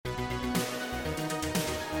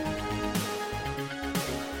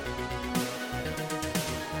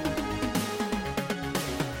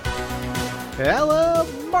Hello,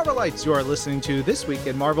 Marvelites! You are listening to This Week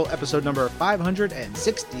in Marvel, episode number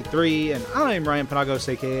 563, and I'm Ryan Panagos,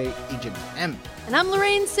 aka Agent M. And I'm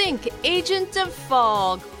Lorraine Sink, Agent of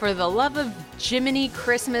Fog. For the love of Jiminy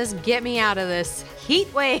Christmas, get me out of this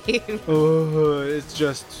heat wave. Oh, it's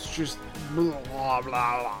just blah, blah,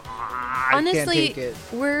 blah. Honestly, I can't take it.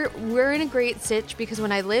 we're in a great sitch because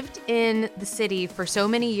when I lived in the city for so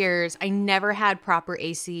many years, I never had proper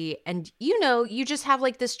AC. And you just have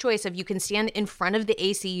like this choice of you can stand in front of the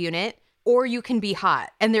AC unit or you can be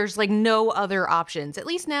hot. And there's like no other options. At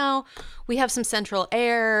least now we have some central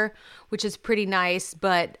air, which is pretty nice,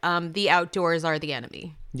 but the outdoors are the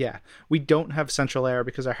enemy. Yeah, we don't have central air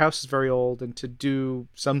because our house is very old, and to do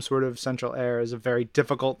some sort of central air is a very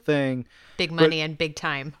difficult thing. Big money and big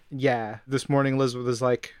time. Yeah, this morning Elizabeth was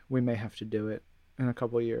like, we may have to do it in a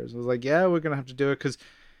couple of years. I was like, yeah, we're going to have to do it because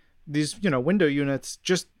these, window units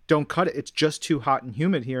just don't cut it. It's just too hot and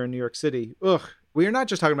humid here in New York City. Ugh. We are not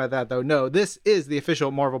just talking about that, though. No, this is the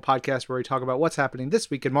official Marvel podcast where we talk about what's happening this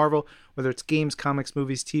week in Marvel, whether it's games, comics,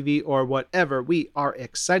 movies, TV, or whatever we are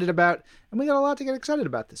excited about. And we got a lot to get excited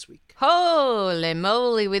about this week. Holy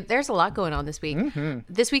moly. There's a lot going on this week. Mm-hmm.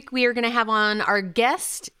 This week, we are going to have on our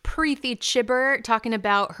guest, Preeti Chhibber, talking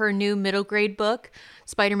about her new middle grade book,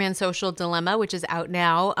 Spider-Man Social Dilemma, which is out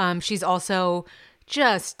now. She's also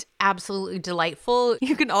just absolutely delightful.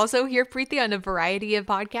 You can also hear Preeti on a variety of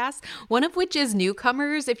podcasts, one of which is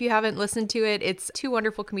Newcomers. If you haven't listened to it, it's two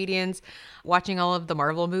wonderful comedians watching all of the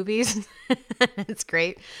Marvel movies. It's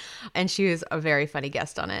great. And she was a very funny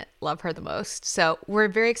guest on it. Love her the most. So we're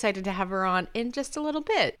very excited to have her on in just a little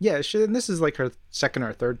bit. Yeah, and this is like her second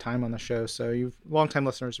or third time on the show. So you longtime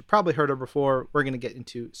listeners have probably heard her before. We're going to get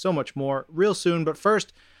into so much more real soon. But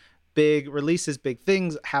first, big releases, big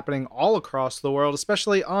things happening all across the world,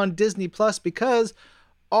 especially on Disney Plus, because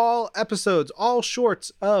all episodes, all shorts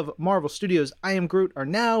of Marvel Studios I Am Groot are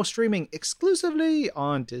now streaming exclusively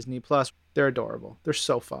on Disney Plus. They're adorable. They're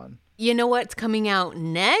so fun. You know what's coming out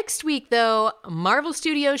next week, though? Marvel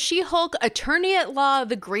Studios She-Hulk Attorney at Law,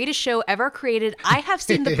 the greatest show ever created. I have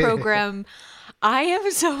seen the program. I am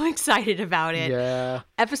so excited about it. Yeah.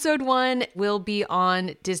 Episode 1 will be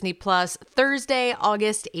on Disney Plus Thursday,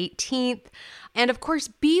 August 18th. And of course,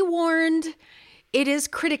 be warned, it is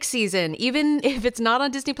critic season. Even if it's not on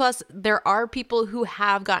Disney Plus, there are people who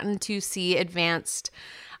have gotten to see advanced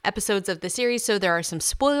episodes of the series. So there are some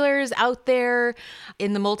spoilers out there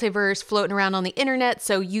in the multiverse floating around on the internet.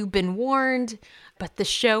 So you've been warned. But the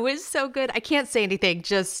show is so good. I can't say anything.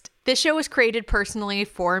 Just this show was created personally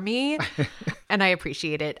for me, and I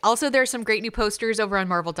appreciate it. Also, there's some great new posters over on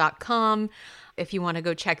Marvel.com if you want to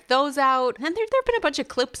go check those out. And there have been a bunch of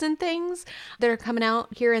clips and things that are coming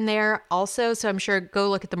out here and there also. So I'm sure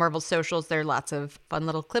go look at the Marvel socials. There are lots of fun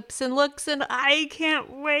little clips and looks, and I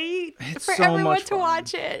can't wait for so everyone much to fun.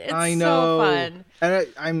 watch it. It's I know. so fun.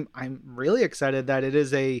 And I'm really excited that it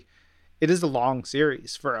is a long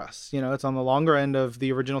series for us. It's on the longer end of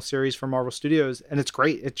the original series for Marvel Studios, and it's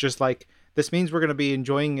great. It's just like, this means we're going to be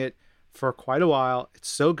enjoying it for quite a while. It's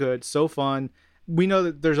so good, so fun. We know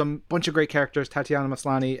that there's a bunch of great characters. Tatiana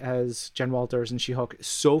Maslany as Jen Walters and She-Hulk is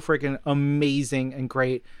so freaking amazing and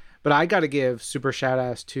great. But I got to give super shout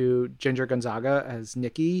outs to Ginger Gonzaga as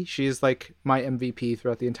Nikki. She is like my MVP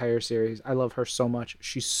throughout the entire series. I love her so much.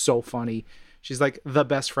 She's so funny. She's like the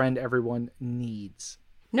best friend everyone needs.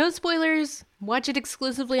 No spoilers. Watch it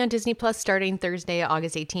exclusively on Disney Plus starting Thursday,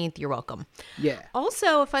 August 18th. You're welcome. Yeah.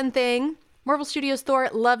 Also, a fun thing, Marvel Studios Thor,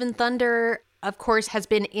 Love and Thunder, of course, has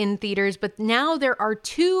been in theaters, but now there are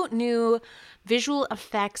 2 new visual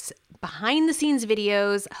effects behind-the-scenes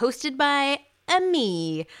videos hosted by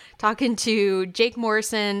me, talking to Jake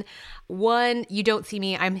Morrison. One, you don't see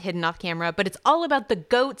me, I'm hidden off camera, but it's all about the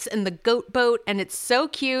goats and the goat boat, and it's so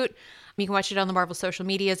cute. You can watch it on the Marvel social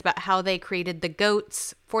medias about how they created the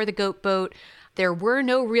goats for the goat boat. There were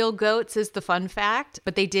no real goats is the fun fact,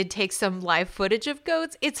 but they did take some live footage of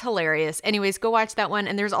goats. It's hilarious. Anyways, go watch that one.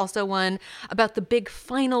 And there's also one about the big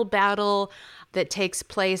final battle that takes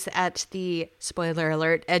place at the, spoiler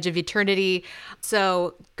alert, Edge of Eternity.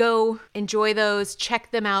 So go enjoy those.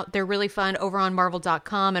 Check them out. They're really fun over on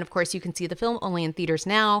Marvel.com. And of course, you can see the film only in theaters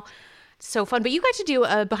now. So fun. But you got to do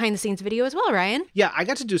a behind the scenes video as well, Ryan. Yeah, I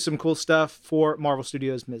got to do some cool stuff for Marvel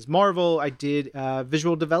Studios Ms. Marvel. I did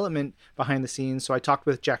visual development behind the scenes. So I talked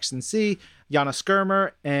with Jackson C., Yana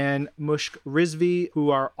Skirmer, and Mushk Rizvi,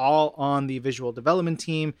 who are all on the visual development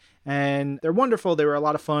team. And they're wonderful. They were a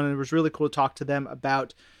lot of fun. And it was really cool to talk to them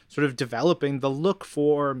about sort of developing the look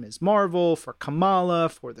for Ms. Marvel, for Kamala,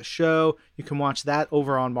 for the show. You can watch that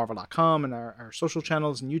over on Marvel.com and our social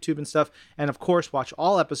channels and YouTube and stuff. And of course, watch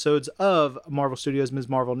all episodes of Marvel Studios' Ms.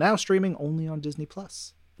 Marvel, now streaming only on Disney+.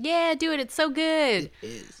 Yeah, do it. It's so good. It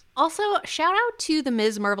is. Also, shout out to the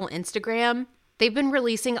Ms. Marvel Instagram. They've been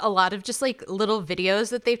releasing a lot of just like little videos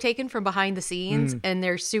that they've taken from behind the scenes, and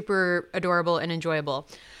they're super adorable and enjoyable.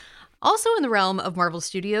 Also in the realm of Marvel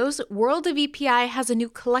Studios, World of EPI has a new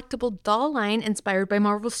collectible doll line inspired by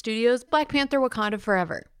Marvel Studios' Black Panther Wakanda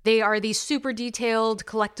Forever. They are these super detailed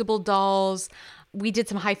collectible dolls. We did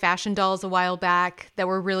some high fashion dolls a while back that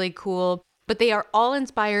were really cool, but they are all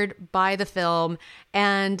inspired by the film.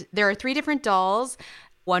 And there are 3 different dolls.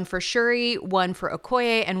 One for Shuri, one for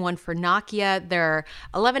Okoye, and one for Nakia. They're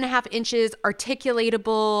 11.5 inches,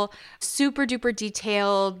 articulatable, super duper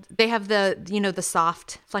detailed. They have the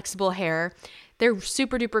soft, flexible hair. They're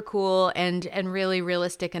super duper cool and really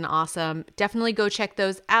realistic and awesome. Definitely go check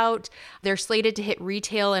those out. They're slated to hit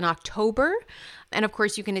retail in October. And of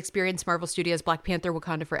course, you can experience Marvel Studios' Black Panther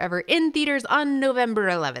Wakanda Forever in theaters on November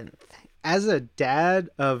 11th. As a dad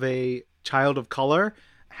of a child of color,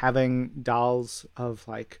 having dolls of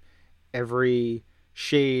like every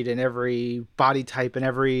shade and every body type and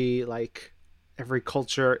every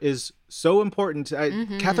culture is so important.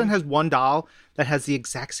 Catherine has one doll that has the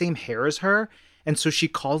exact same hair as her, and so she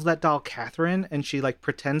calls that doll Catherine, and she like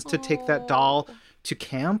pretends to take that doll to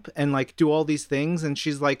camp and like do all these things, and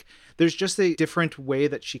she's like, there's just a different way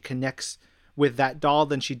that she connects with that doll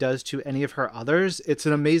than she does to any of her others. It's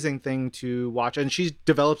an amazing thing to watch, and she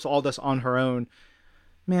develops all this on her own.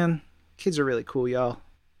 Man, kids are really cool, y'all.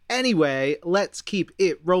 Anyway, let's keep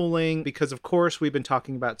it rolling because, of course, we've been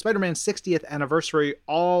talking about Spider-Man's 60th anniversary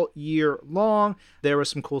all year long. There was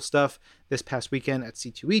some cool stuff this past weekend at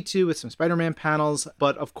C2E2 with some Spider-Man panels.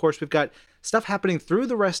 But, of course, we've got stuff happening through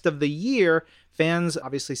the rest of the year. Fans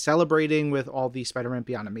obviously celebrating with all the Spider-Man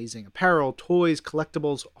Beyond Amazing apparel, toys,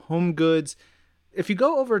 collectibles, home goods. If you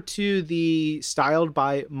go over to the Styled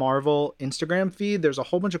by Marvel Instagram feed, there's a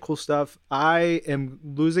whole bunch of cool stuff. I am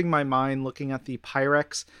losing my mind looking at the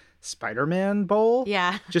Pyrex Spider-Man bowl.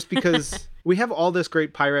 Yeah. Just because we have all this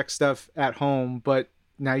great Pyrex stuff at home, but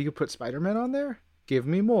now you put Spider-Man on there? Give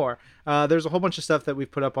me more. There's a whole bunch of stuff that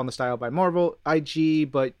we've put up on the Styled by Marvel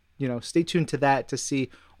IG, but stay tuned to that to see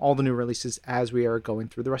all the new releases as we are going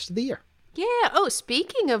through the rest of the year. Yeah. Oh,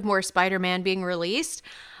 speaking of more Spider-Man being released,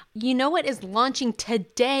 you know what is launching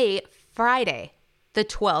today, Friday, the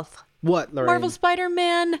 12th? What, Lorraine? Marvel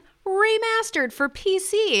Spider-Man Remastered for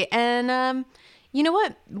PC. And you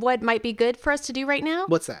know what might be good for us to do right now?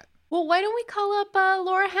 What's that? Well, why don't we call up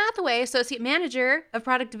Laura Hathaway, Associate Manager of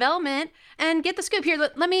Product Development, and get the scoop here.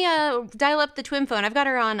 Let me dial up the TWIM phone. I've got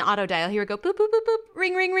her on auto dial. Here we go. Boop, boop, boop, boop.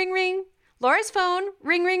 Ring, ring, ring, ring. Laura's phone.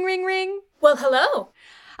 Ring, ring, ring, ring. Well, hello.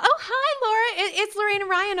 Oh, hi, Laura. It's Lorraine and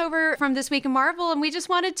Ryan over from This Week in Marvel, and we just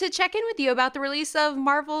wanted to check in with you about the release of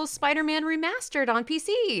Marvel's Spider-Man Remastered on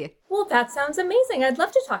PC. Well, that sounds amazing. I'd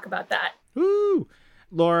love to talk about that. Woo!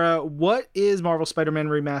 Laura, what is Marvel Spider-Man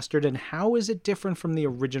Remastered, and how is it different from the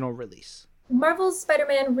original release? Marvel's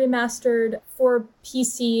Spider-Man Remastered for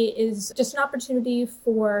PC is just an opportunity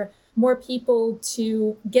for more people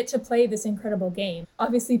to get to play this incredible game.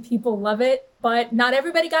 Obviously, people love it, but not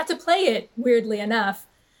everybody got to play it, weirdly enough.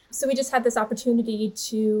 So we just had this opportunity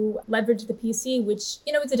to leverage the PC, which,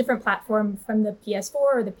 it's a different platform from the PS4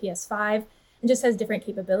 or the PS5 and just has different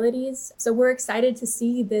capabilities. So we're excited to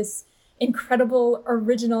see this incredible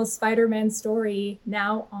original Spider-Man story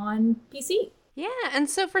now on PC. Yeah, and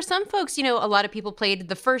so for some folks, a lot of people played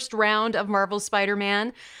the first round of Marvel's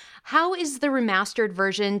Spider-Man. How is the remastered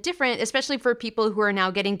version different, especially for people who are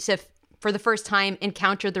now getting to, for the first time,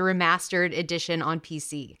 encounter the remastered edition on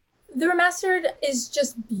PC? The Remastered is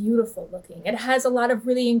just beautiful looking. It has a lot of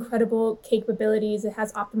really incredible capabilities. It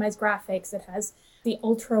has optimized graphics. It has the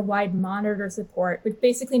ultra-wide monitor support, which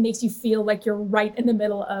basically makes you feel like you're right in the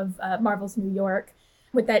middle of Marvel's New York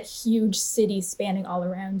with that huge city spanning all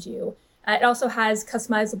around you. It also has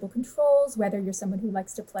customizable controls, whether you're someone who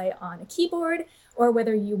likes to play on a keyboard or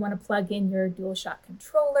whether you want to plug in your DualShock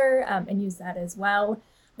controller and use that as well.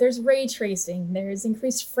 There's ray tracing. There's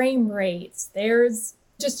increased frame rates. There's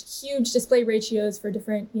just huge display ratios for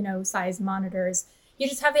different, size monitors. You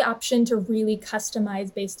just have the option to really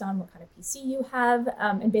customize based on what kind of PC you have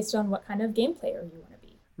and based on what kind of game player you want to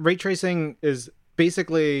be. Ray tracing is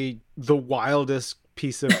basically the wildest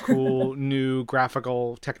piece of cool new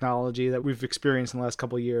graphical technology that we've experienced in the last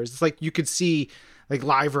couple of years. It's like you could see like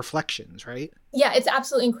live reflections, right? Yeah, it's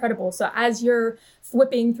absolutely incredible. So as you're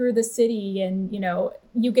whipping through the city and,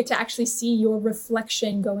 you get to actually see your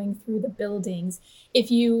reflection going through the buildings.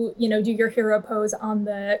 If you, do your hero pose on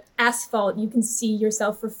the asphalt, you can see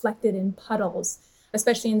yourself reflected in puddles,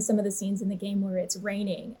 especially in some of the scenes in the game where it's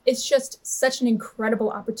raining. It's just such an incredible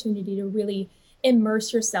opportunity to really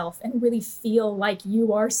immerse yourself and really feel like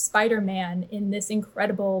you are Spider-Man in this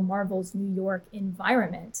incredible Marvel's New York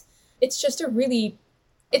environment. It's just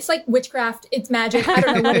it's like witchcraft, it's magic, I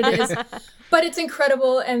don't know what it is, but it's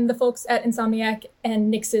incredible. And the folks at Insomniac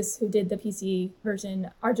and Nixxes, who did the PC version,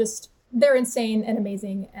 they're insane and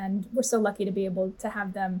amazing. And we're so lucky to be able to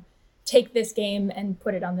have them take this game and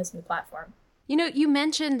put it on this new platform. You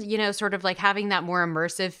mentioned, sort of like having that more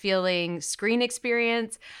immersive feeling screen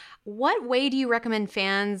experience. What way do you recommend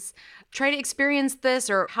fans try to experience this,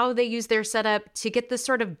 or how they use their setup to get this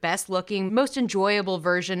sort of best looking, most enjoyable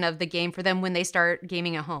version of the game for them when they start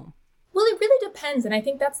gaming at home? Well, it really depends. And I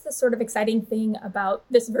think that's the sort of exciting thing about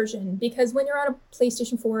this version, because when you're on a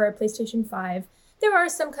PlayStation 4 or a PlayStation 5, there are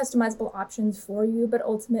some customizable options for you, but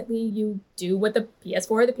ultimately you do what the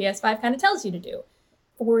PS4 or the PS5 kind of tells you to do.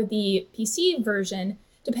 For the PC version,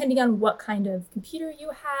 depending on what kind of computer you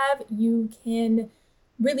have, you can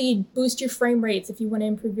really boost your frame rates if you want to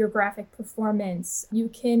improve your graphic performance. You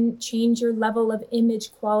can change your level of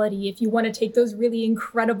image quality if you want to take those really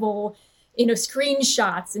incredible,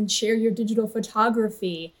 screenshots and share your digital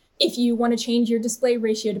photography. If you want to change your display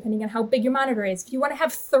ratio, depending on how big your monitor is. If you want to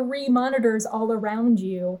have 3 monitors all around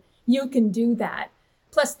you, you can do that.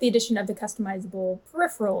 Plus the addition of the customizable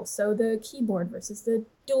peripherals, so the keyboard versus the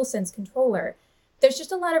DualSense controller. There's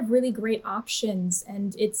just a lot of really great options,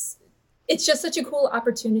 and it's just such a cool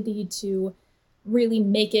opportunity to really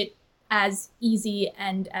make it as easy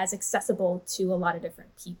and as accessible to a lot of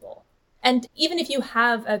different people. And even if you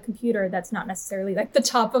have a computer that's not necessarily like the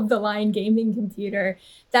top of the line gaming computer,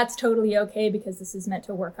 that's totally okay, because this is meant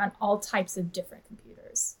to work on all types of different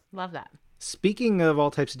computers. Love that. Speaking of all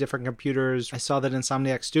types of different computers, I saw that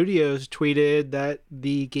Insomniac Studios tweeted that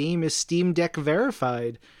the game is Steam Deck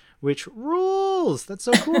verified, which rules. That's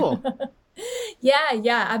so cool.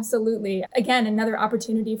 Yeah, absolutely. Again, another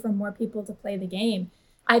opportunity for more people to play the game,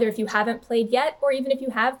 either if you haven't played yet, or even if you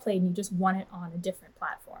have played and you just want it on a different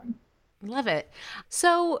platform. Love it.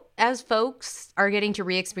 So as folks are getting to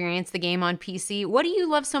re-experience the game on PC, what do you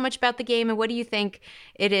love so much about the game, and what do you think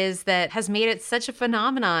it is that has made it such a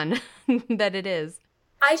phenomenon that it is?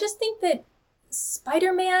 I just think that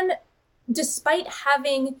Spider-Man, despite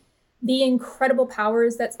having the incredible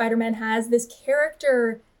powers that Spider-Man has, this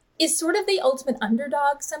character is sort of the ultimate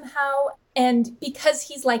underdog somehow. And because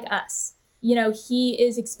he's like us, he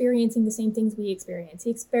is experiencing the same things we experience.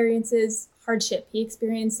 He experiences hardship. He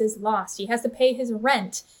experiences loss. He has to pay his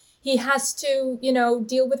rent. He has to,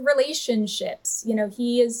 deal with relationships.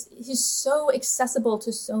 He's so accessible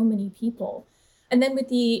to so many people. And then with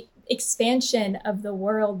the expansion of the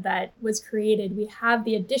world that was created, we have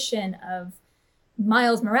the addition of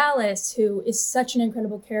Miles Morales, who is such an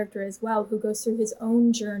incredible character as well, who goes through his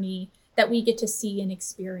own journey that we get to see and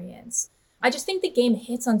experience. I just think the game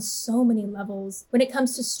hits on so many levels when it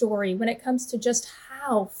comes to story, when it comes to just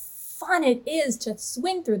how fun it is to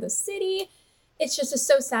swing through the city. It's just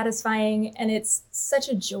so satisfying, and it's such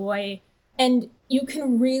a joy. And you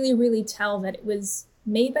can really, really tell that it was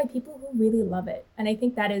made by people who really love it. And I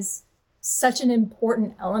think that is such an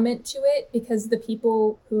important element to it, because the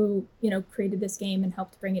people who, created this game and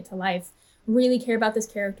helped bring it to life really care about this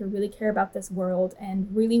character, really care about this world,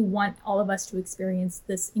 and really want all of us to experience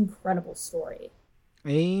this incredible story.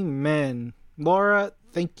 Amen. Laura,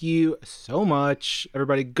 thank you so much.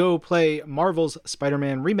 Everybody go play Marvel's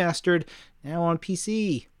Spider-Man Remastered, now on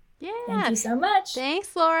PC. Yeah. Thank you so much.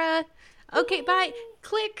 Thanks, Laura. Okay, bye.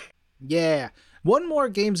 Click. Yeah. One more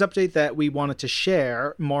games update that we wanted to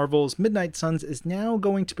share. Marvel's Midnight Suns is now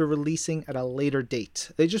going to be releasing at a later date.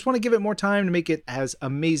 They just want to give it more time to make it as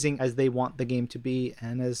amazing as they want the game to be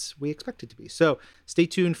and as we expect it to be. So stay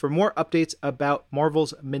tuned for more updates about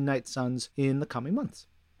Marvel's Midnight Suns in the coming months.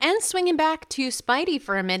 And swinging back to Spidey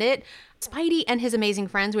for a minute, Spidey and His Amazing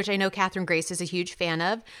Friends, which I know Catherine Grace is a huge fan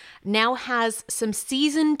of, now has some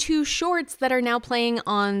Season 2 shorts that are now playing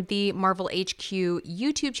on the Marvel HQ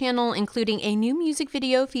YouTube channel, including a new music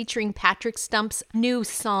video featuring Patrick Stump's new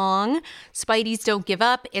song, Spidey's Don't Give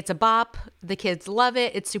Up. It's a bop. The kids love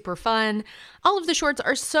it. It's super fun. All of the shorts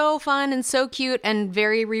are so fun and so cute and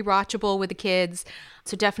very rewatchable with the kids.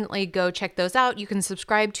 So definitely go check those out. You can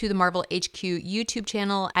subscribe to the Marvel HQ YouTube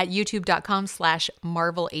channel at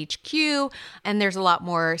youtube.com/MarvelHQ. too. And there's a lot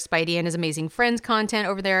more Spidey and His Amazing Friends content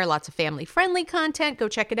over there. Lots of family-friendly content. Go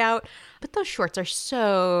check it out. But those shorts are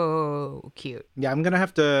so cute. Yeah, I'm going to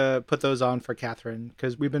have to put those on for Catherine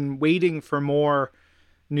because we've been waiting for more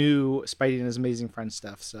new Spidey and His Amazing Friends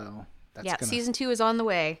stuff. So that's season 2 is on the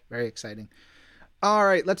way. Very exciting. All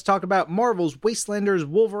right, let's talk about Marvel's Wastelanders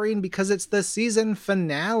Wolverine because it's the season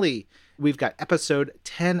finale. We've got episode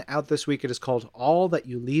 10 out this week. It is called All That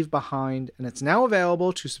You Leave Behind, and it's now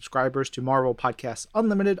available to subscribers to Marvel Podcasts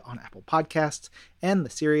Unlimited on Apple Podcasts and the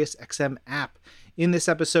SiriusXM app. In this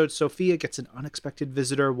episode, Sophia gets an unexpected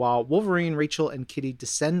visitor while Wolverine, Rachel, and Kitty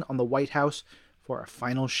descend on the White House for a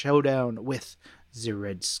final showdown with the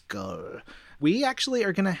Red Skull. We actually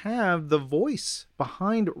are going to have the voice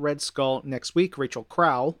behind Red Skull next week, Rachel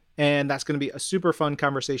Crowell, and that's going to be a super fun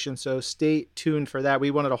conversation, so stay tuned for that.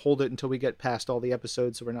 We wanted to hold it until we get past all the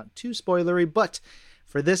episodes so we're not too spoilery, but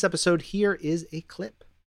for this episode, here is a clip.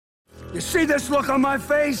 You see this look on my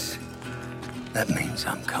face? That means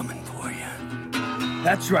I'm coming for you.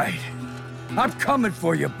 That's right. I'm coming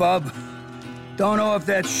for you, bub. Don't know if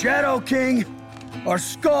that's Shadow King or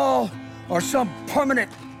Skull or some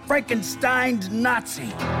permanent Frankenstein's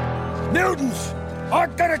Nazi. Mutants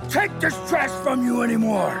aren't gonna take this trash from you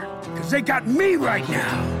anymore, because they got me right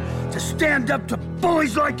now to stand up to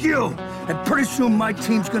bullies like you. And pretty soon my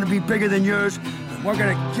team's gonna be bigger than yours, and we're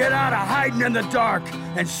gonna get out of hiding in the dark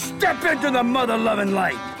and step into the mother-loving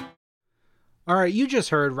light. All right, you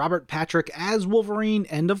just heard Robert Patrick as Wolverine,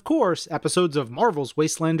 and of course, episodes of Marvel's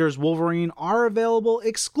Wastelanders Wolverine are available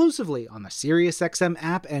exclusively on the SiriusXM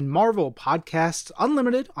app and Marvel Podcasts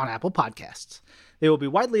Unlimited on Apple Podcasts. They will be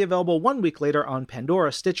widely available 1 week later on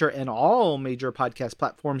Pandora, Stitcher, and all major podcast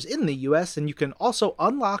platforms in the US, and you can also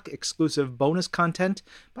unlock exclusive bonus content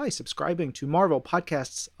by subscribing to Marvel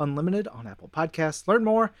Podcasts Unlimited on Apple Podcasts. Learn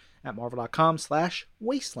more at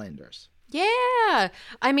marvel.com/wastelanders. Yeah.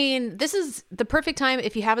 I mean, this is the perfect time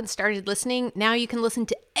if you haven't started listening. Now you can listen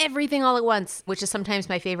to everything all at once, which is sometimes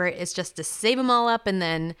my favorite, is just to save them all up and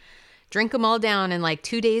then drink them all down in like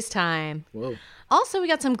 2 days' time. Whoa. Also, we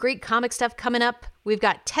got some great comic stuff coming up. We've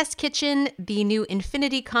got Test Kitchen, the new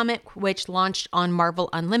Infinity comic, which launched on Marvel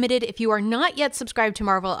Unlimited. If you are not yet subscribed to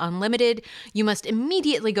Marvel Unlimited, you must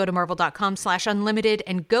immediately go to marvel.com/unlimited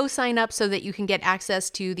and go sign up so that you can get access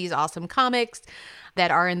to these awesome comics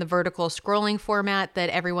that are in the vertical scrolling format that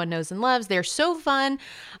everyone knows and loves. They're so fun.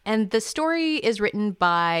 And the story is written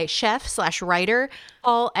by chef/writer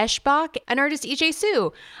Paul Eschbach and artist EJ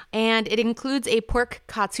Su. And it includes a pork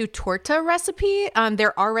katsu torta recipe.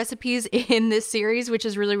 There are recipes in this series, which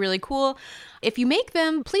is really, really cool. If you make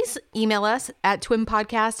them, please email us at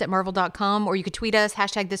twimpodcast@marvel.com, or you could tweet us,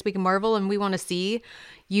 #thisweekinmarvel, and we want to see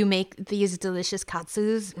you make these delicious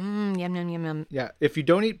katsus. Yum, yum, yum, yum. Yeah, if you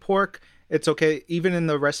don't eat pork, it's okay. Even in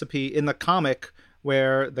the recipe, in the comic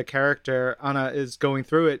where the character, Anna, is going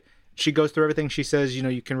through it, she goes through everything. She says, you know,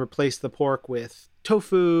 you can replace the pork with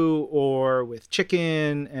tofu or with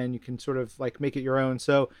chicken, and you can sort of like make it your own.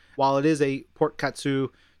 So while it is a pork katsu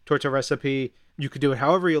torta recipe, you could do it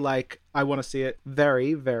however you like. I want to see it.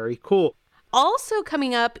 Very, very cool. Also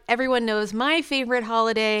coming up, everyone knows my favorite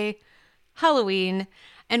holiday, Halloween.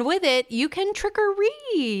 And with it, you can trick or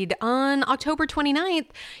read. On October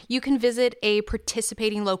 29th, you can visit a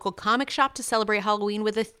participating local comic shop to celebrate Halloween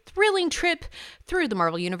with a thrilling trip through the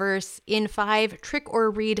Marvel Universe in 5 trick or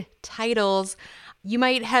read titles. You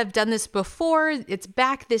might have done this before. It's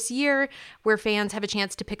back this year, where fans have a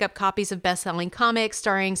chance to pick up copies of best-selling comics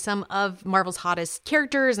starring some of Marvel's hottest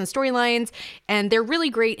characters and storylines, and they're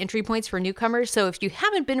really great entry points for newcomers. So if you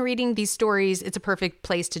haven't been reading these stories, it's a perfect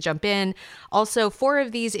place to jump in. Also, 4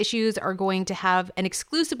 of these issues are going to have an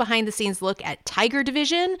exclusive behind-the-scenes look at Tiger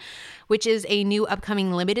Division, which is a new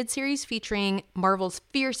upcoming limited series featuring Marvel's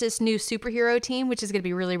fiercest new superhero team, which is going to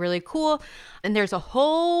be really, really cool. And there's a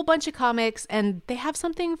whole bunch of comics, and they have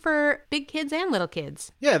something for big kids and little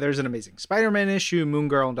kids. Yeah, there's an Amazing Spider-Man issue, Moon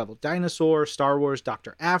Girl and Devil Dinosaur, Star Wars,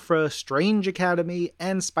 Dr. Aphra, Strange Academy,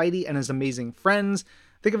 and Spidey and His Amazing Friends.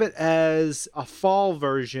 Think of it as a fall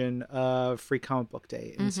version of Free Comic Book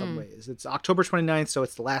Day in some ways. It's October 29th, so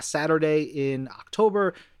it's the last Saturday in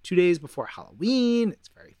October, 2 days before Halloween. It's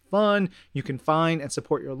very fun. You can find and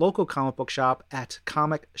support your local comic book shop at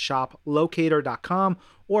comicshoplocator.com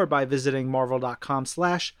or by visiting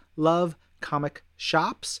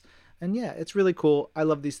marvel.com/lovecomicshops. And yeah, it's really cool. I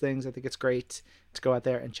love these things. I think it's great to go out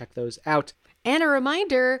there and check those out. And a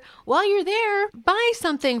reminder, while you're there, buy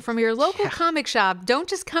something from your local comic shop. Don't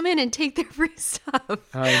just come in and take their free stuff.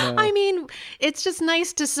 I mean, it's just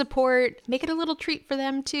nice to support. Make it a little treat for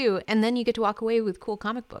them too. And then you get to walk away with cool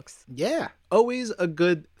comic books. Yeah, always a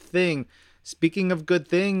good thing. Speaking of good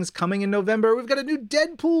things, coming in November, we've got a new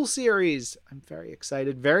Deadpool series. I'm very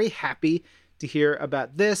excited, very happy to hear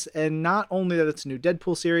about this. And not only that it's a new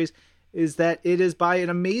Deadpool series, is that it is by an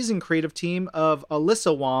amazing creative team of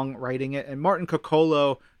Alyssa Wong writing it and Martin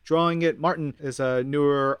Coccolo drawing it. Martin is a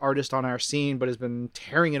newer artist on our scene, but has been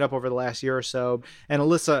tearing it up over the last year or so. And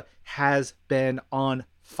Alyssa has been on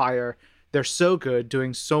fire. They're so good,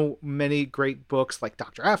 doing so many great books like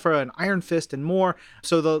Dr. Aphra and Iron Fist and more.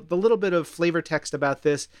 So the little bit of flavor text about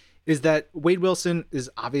this is that Wade Wilson is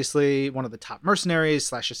obviously one of the top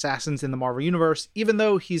mercenaries / assassins in the Marvel Universe, even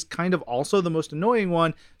though he's kind of also the most annoying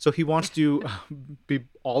one. So he wants to be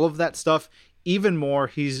all of that stuff even more.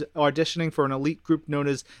 He's auditioning for an elite group known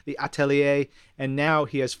as the Atelier, and now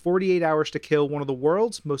he has 48 hours to kill one of the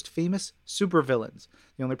world's most famous supervillains.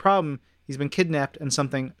 The only problem, he's been kidnapped and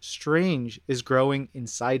something strange is growing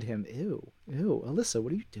inside him. Ew, Alyssa,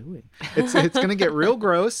 what are you doing? It's going to get real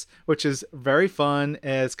gross, which is very fun.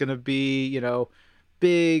 It's going to be,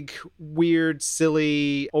 big, weird,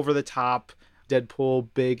 silly, over the top Deadpool,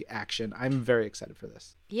 big action. I'm very excited for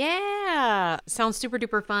this. Yeah, sounds super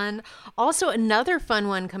duper fun. Also, another fun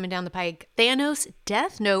one coming down the pike, Thanos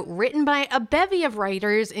Death Note, written by a bevy of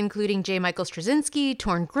writers, including J. Michael Straczynski,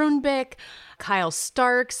 Torn Grunbeck, Kyle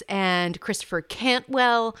Starks, and Christopher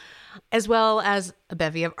Cantwell, as well as a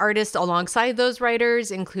bevy of artists alongside those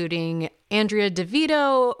writers, including Andrea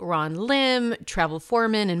DeVito, Ron Lim, Travel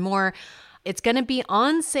Foreman, and more. It's going to be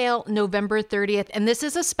on sale November 30th, and this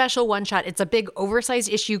is a special one-shot. It's a big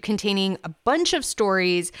oversized issue containing a bunch of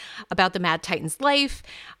stories about the Mad Titan's life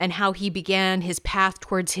and how he began his path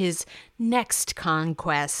towards his next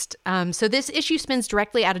conquest. So this issue spins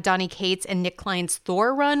directly out of Donny Cates and Nick Klein's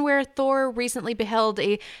Thor run, where Thor recently beheld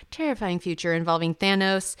a terrifying future involving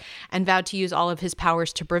Thanos and vowed to use all of his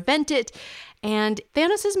powers to prevent it. And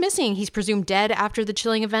Thanos is missing. He's presumed dead after the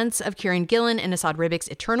chilling events of Kieran Gillen and Asad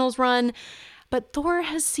Ribic's Eternals run. But Thor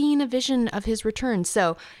has seen a vision of his return.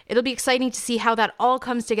 So it'll be exciting to see how that all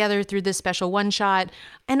comes together through this special one-shot.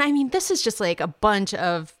 And I mean, this is just like a bunch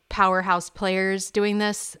of powerhouse players doing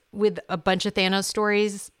this with a bunch of Thanos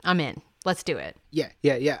stories. I'm in. Let's do it.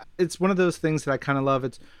 Yeah. It's one of those things that I kind of love.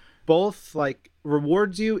 It's both like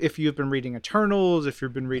rewards you if you've been reading Eternals, if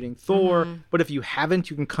you've been reading Thor, but if you haven't,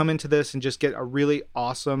 you can come into this and just get a really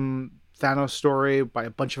awesome Thanos story by a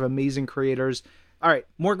bunch of amazing creators. All right,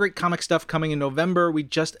 more great comic stuff coming in November. We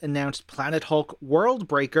just announced Planet Hulk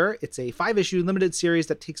Worldbreaker. It's a 5-issue limited series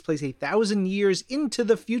that takes place 1,000 years into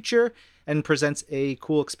the future and presents a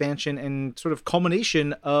cool expansion and sort of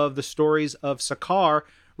culmination of the stories of Sakaar,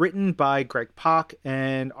 written by Greg Pak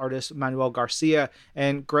and artist Manuel Garcia.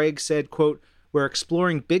 And Greg said, quote, "We're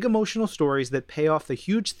exploring big emotional stories that pay off the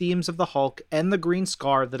huge themes of the Hulk and the Green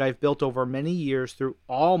Scar that I've built over many years through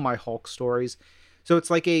all my Hulk stories." So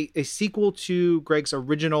it's like a sequel to Greg's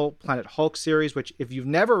original Planet Hulk series, which if you've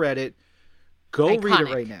never read it, go Iconic. read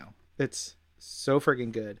it right now. It's so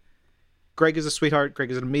freaking good. Greg is a sweetheart.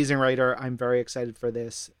 Greg is an amazing writer. I'm very excited for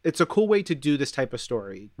this. It's a cool way to do this type of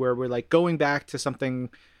story where we're like going back to something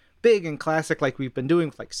big and classic like we've been doing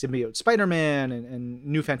with like Symbiote Spider-Man and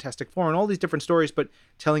New Fantastic Four and all these different stories, but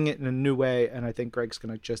telling it in a new way. And I think Greg's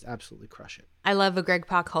going to just absolutely crush it. I love a Greg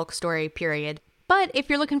Pak Hulk story, period. But if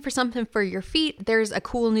you're looking for something for your feet, there's a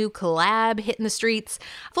cool new collab hitting the streets.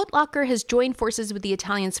 Foot Locker has joined forces with the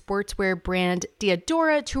Italian sportswear brand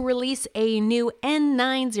Diadora to release a new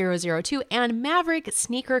N9002 and Maverick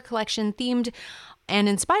sneaker collection themed and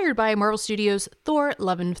inspired by Marvel Studios Thor,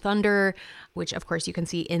 Love and Thunder, which of course you can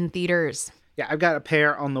see in theaters. Yeah, I've got a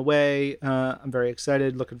pair on the way. I'm very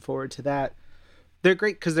excited, looking forward to that. They're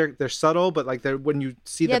great because they're subtle, but like when you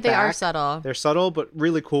see the back, they are subtle. They're subtle, but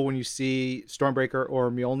really cool when you see Stormbreaker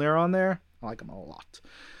or Mjolnir on there. I like them a lot.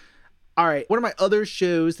 All right, one of my other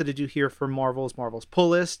shows that I do here for Marvel's Pull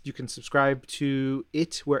List. You can subscribe to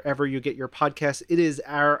it wherever you get your podcasts. It is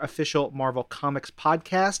our official Marvel Comics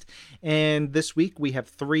podcast, and this week we have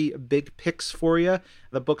 3 big picks for you.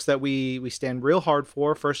 The books that we stand real hard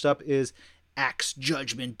for. First up is Axe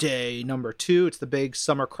Judgment Day #2. It's the big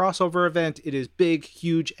summer crossover event. It is big,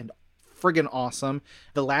 huge, and friggin' awesome.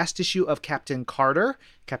 The last issue of Captain Carter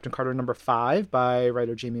 #5 by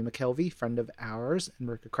writer Jamie McKelvey, friend of ours, and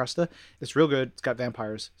Marika Crusta. It's real good. It's got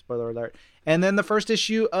vampires. Spoiler alert. And then the first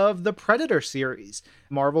issue of the Predator series,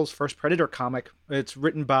 Marvel's first Predator comic. It's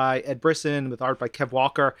written by Ed Brisson with art by Kev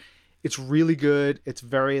Walker. It's really good. It's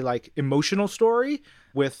very like emotional story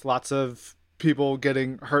with lots of people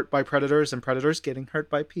getting hurt by predators and predators getting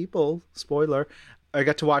hurt by people. Spoiler. I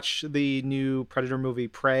got to watch the new Predator movie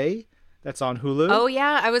Prey that's on Hulu. Oh,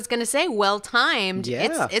 yeah. I was going to say, well-timed.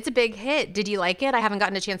 Yeah. It's a big hit. Did you like it? I haven't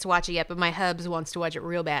gotten a chance to watch it yet, but my hubs wants to watch it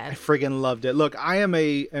real I bad. friggin' loved it. Look, I am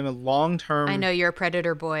a long-term I know you're a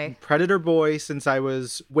Predator boy. since I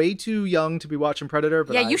was way too young to be watching Predator.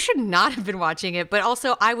 But Yeah, you should not have been watching it, but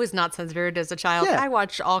also I was not sensitive as a child. Yeah. I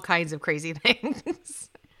watched all kinds of crazy things.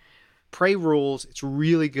 Prey rules. It's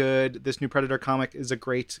really good. This new Predator comic is a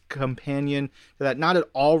great companion to that. Not at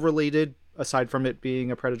all related, aside from it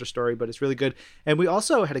being a Predator story, but it's really good. And we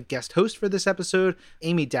also had a guest host for this episode,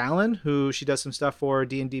 Amy Dallin, who she does some stuff for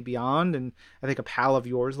D&D Beyond, and I think a pal of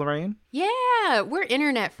yours, Lorraine. Yeah, we're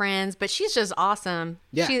internet friends, but she's just awesome.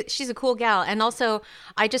 Yeah. She's a cool gal. And also,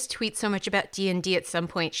 I just tweet so much about D&D at some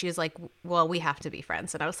point. She was like, well, we have to be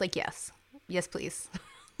friends. And I was like, yes. Yes, please.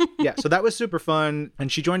 Yeah, so that was super fun.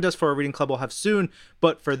 And she joined us for a reading club we'll have soon.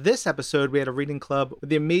 But for this episode, we had a reading club with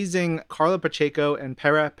the amazing Carla Pacheco and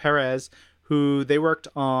Pera Perez, who they worked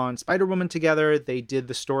on Spider-Woman together. They did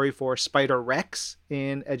the story for Spider-Rex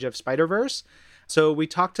in Edge of Spider-Verse. So we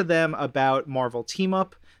talked to them about Marvel Team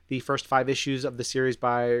Up, the first 5 issues of the series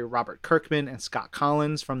by Robert Kirkman and Scott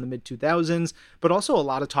Collins from the mid-2000s, but also a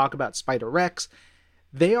lot of talk about Spider-Rex.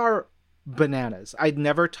 They are bananas. I'd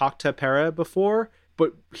never talked to Pera before,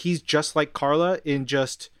 but he's just like Carla in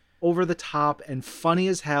just over the top and funny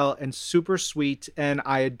as hell and super sweet, and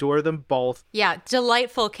I adore them both. Yeah,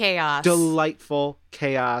 delightful chaos. Delightful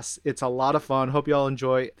chaos. It's a lot of fun. Hope you all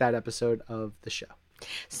enjoy that episode of the show.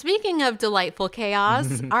 Speaking of delightful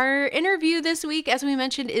chaos, our interview this week, as we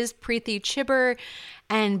mentioned, is Preeti Chhibber.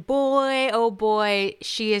 And boy, oh boy,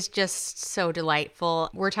 she is just so delightful.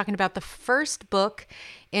 We're talking about the first book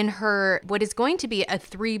in her, what is going to be a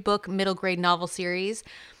 3-book middle grade novel series.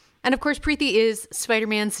 And of course, Preeti is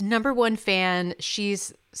Spider-Man's #1 fan.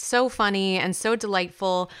 She's so funny and so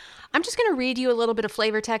delightful. I'm just going to read you a little bit of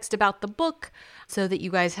flavor text about the book so that you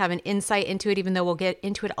guys have an insight into it, even though we'll get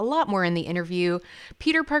into it a lot more in the interview.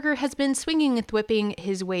 Peter Parker has been swinging and whipping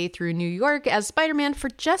his way through New York as Spider-Man for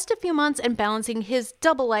just a few months, and balancing his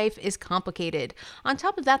double life is complicated. On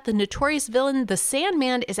top of that, the notorious villain, the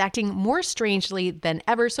Sandman, is acting more strangely than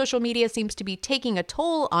ever. Social media seems to be taking a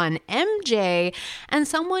toll on MJ, and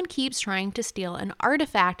someone keeps trying to steal an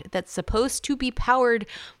artifact that's supposed to be powered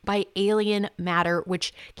by alien matter,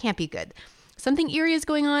 which can't be good. Something eerie is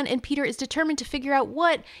going on, and Peter is determined to figure out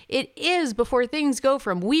what it is before things go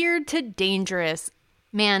from weird to dangerous.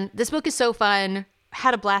 Man, this book is so fun.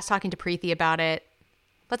 Had a blast talking to Preeti about it.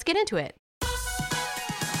 Let's get into it.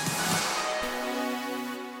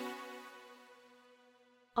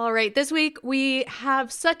 All right, this week we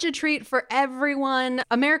have such a treat for everyone.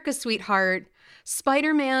 America's sweetheart,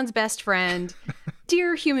 Spider-Man's best friend,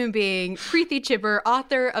 dear human being, Preeti Chhibber,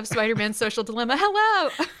 author of Spider-Man's Social Dilemma.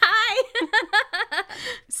 Hello. Hi.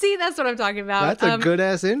 See, that's what I'm talking about. That's a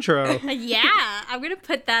good-ass intro. Yeah, I'm going to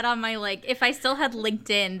put that on my, if I still had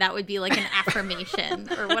LinkedIn, that would be like an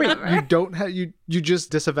affirmation or whatever. Wait, you don't have, you just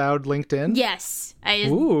disavowed LinkedIn? Yes. I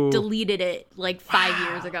just deleted it 5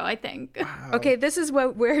 years ago, I think. Wow. Okay, this is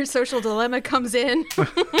where Social Dilemma comes in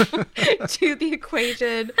to the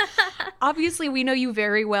equation. Obviously, we know you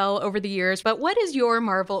very well over the years, but what is your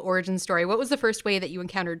Marvel origin story? What was the first way that you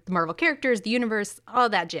encountered the Marvel characters, the universe, all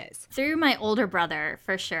that jazz? Through my older brother,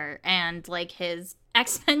 for sure, and his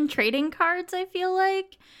X-Men trading cards, I feel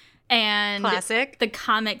like. And classic. The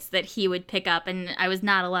comics that he would pick up, and I was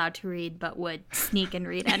not allowed to read, but would sneak and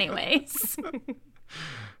read anyways.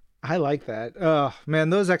 I like that. Oh,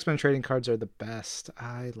 man, those X-Men trading cards are the best.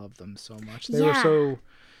 I love them so much. They were so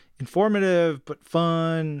informative, but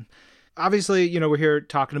fun. Obviously, we're here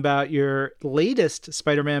talking about your latest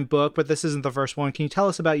Spider-Man book, but this isn't the first one. Can you tell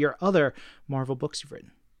us about your other Marvel books you've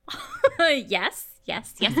written? Yes,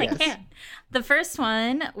 I can. The first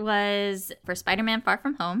one was for Spider-Man Far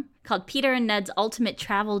From Home, called Peter and Ned's Ultimate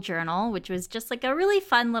Travel Journal, which was just a really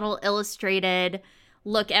fun little illustrated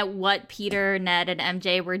look at what Peter, Ned, and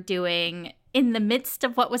MJ were doing in the midst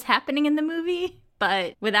of what was happening in the movie,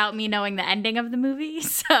 but without me knowing the ending of the movie,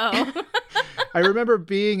 so... I remember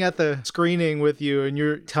being at the screening with you, and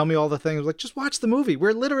you tell me all the things, just watch the movie.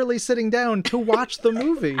 We're literally sitting down to watch the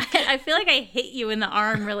movie. I feel like I hit you in the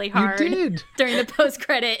arm really hard. You did. During the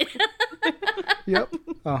post-credit. Yep,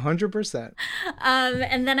 100%.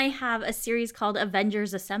 And then I have a series called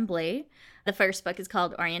Avengers Assembly. The first book is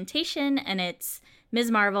called Orientation, and it's Ms.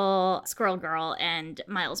 Marvel, Squirrel Girl, and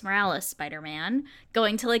Miles Morales Spider-Man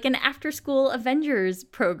going to an after-school Avengers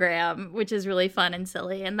program, which is really fun and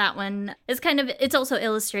silly. And that one is it's also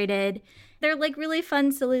illustrated. They're really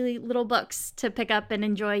fun, silly little books to pick up and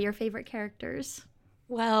enjoy your favorite characters.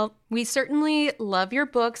 Well, we certainly love your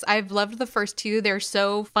books. I've loved the first two. They're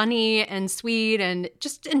so funny and sweet and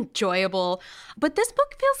just enjoyable. But this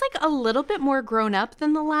book feels like a little bit more grown up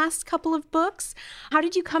than the last couple of books. How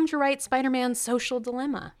did you come to write Spider-Man's Social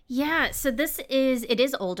Dilemma? Yeah, so it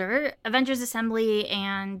is older. Avengers Assembly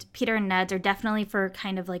and Peter and Ned's are definitely for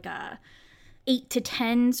kind of like a 8 to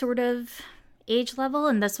 10 sort of age level.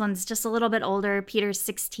 And this one's just a little bit older. Peter's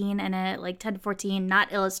 16 in it, like 10 to 14,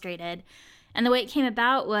 not illustrated. And the way it came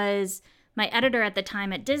about was my editor at the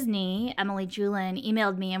time at Disney, Emily Julin,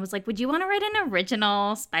 emailed me and was like, would you want to write an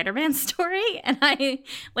original Spider-Man story? And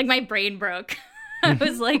my brain broke. I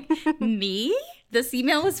was like, me? This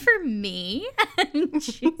email was for me? And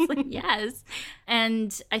she's like, yes.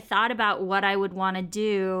 And I thought about what I would want to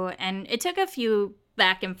do. And it took a few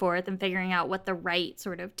back and forth and figuring out what the right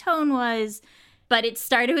sort of tone was. But it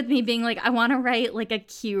started with me being like, I want to write like a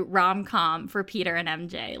cute rom-com for Peter and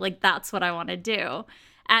MJ. Like, that's what I want to do.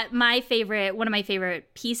 At one of my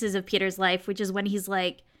favorite pieces of Peter's life, which is when he's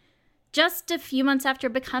like just a few months after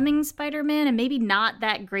becoming Spider-Man and maybe not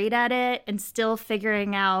that great at it and still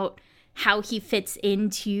figuring out how he fits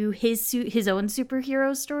into his own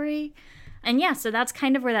superhero story. And yeah, so that's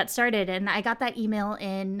kind of where that started. And I got that email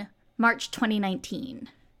in March 2019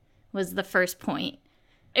 was the first point.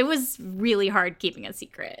 It was really hard keeping a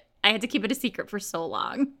secret. I had to keep it a secret for so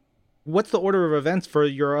long. What's the order of events for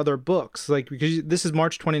your other books? Like, because this is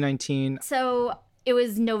March 2019. So it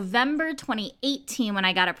was November 2018 when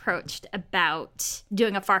I got approached about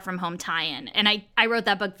doing a Far From Home tie-in. And I wrote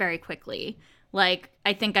that book very quickly. Like,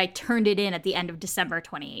 I think I turned it in at the end of December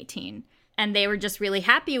 2018. And they were just really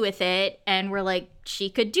happy with it and were like, she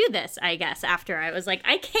could do this, I guess, after I was like,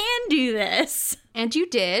 I can do this. And you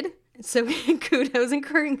did. So kudos and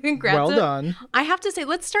congrats. Well done. I have to say,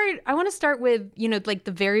 I want to start with, like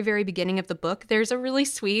the very, very beginning of the book. There's a really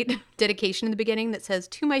sweet dedication in the beginning that says,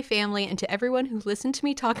 to my family and to everyone who listened to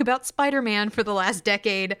me talk about Spider-Man for the last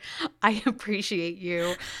decade, I appreciate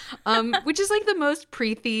you. Which is like the most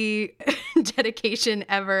Preeti dedication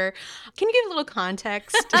ever. Can you give a little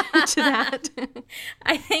context to that?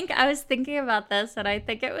 I think I was thinking about this and I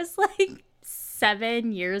think it was like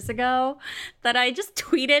 7 years ago that I just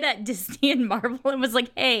tweeted at Disney and Marvel and was like,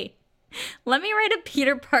 hey, let me write a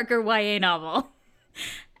Peter Parker YA novel.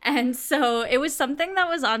 And so it was something that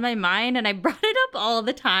was on my mind and I brought it up all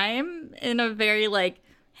the time in a very like,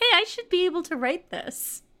 hey, I should be able to write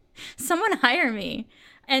this. Someone hire me.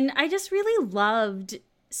 And I just really loved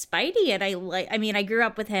Spidey and I grew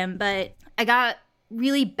up with him, but I got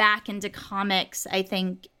really back into comics, I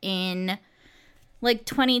think, in like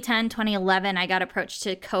 2010, 2011, I got approached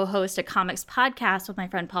to co-host a comics podcast with my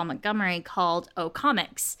friend Paul Montgomery called Oh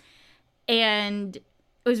Comics. And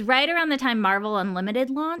it was right around the time Marvel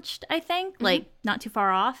Unlimited launched, I think, like not too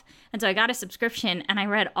far off. And so I got a subscription and I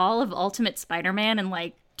read all of Ultimate Spider-Man in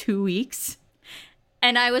like 2 weeks.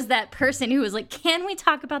 And I was that person who was like, can we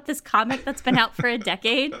talk about this comic that's been out for a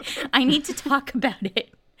decade? I need to talk about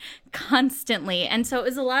it constantly. And so it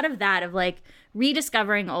was a lot of that, of like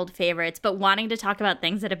rediscovering old favorites, but wanting to talk about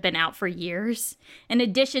things that have been out for years, in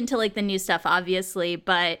addition to like the new stuff, obviously,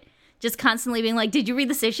 but just constantly being like, did you read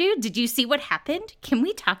this issue? Did you see what happened? Can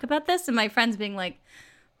we talk about this? And my friends being like,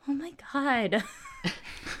 oh my God,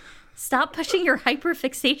 stop pushing your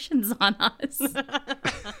hyperfixations on us.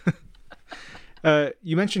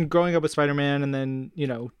 You mentioned growing up with Spider-Man and then,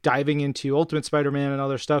 diving into Ultimate Spider-Man and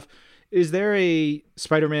other stuff. Is there a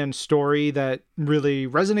Spider-Man story that really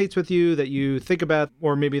resonates with you that you think about,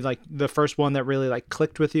 or maybe like the first one that really like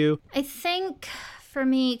clicked with you? I think for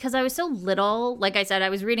me, because I was so little, like I said, I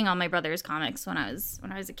was reading all my brother's comics when I was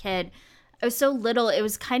a kid. I was so little, it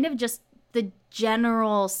was kind of just the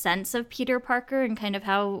general sense of Peter Parker and kind of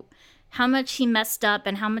how much he messed up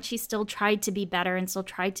and how much he still tried to be better and still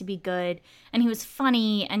tried to be good. And he was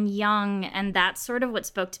funny and young, and that's sort of what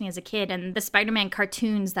spoke to me as a kid. And the Spider-Man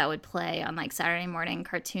cartoons that would play on like Saturday morning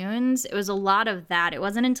cartoons, it was a lot of that. It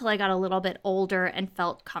wasn't until I got a little bit older and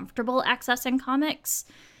felt comfortable accessing comics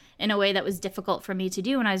in a way that was difficult for me to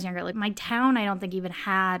do when I was younger. Like my town, I don't think even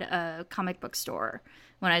had a comic book store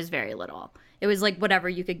when I was very little. It was like whatever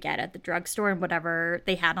you could get at the drugstore and whatever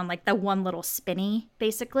they had on like the one little spinny,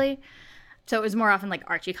 basically. So it was more often like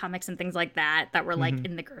Archie comics and things like that were like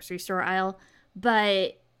in the grocery store aisle.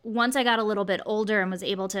 But once I got a little bit older and was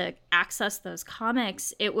able to access those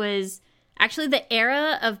comics, it was actually the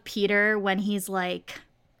era of Peter when he's like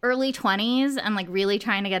early 20s and like really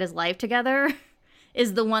trying to get his life together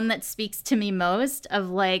is the one that speaks to me most, of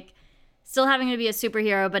like still having to be a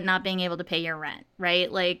superhero but not being able to pay your rent,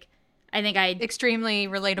 right? Like I think I extremely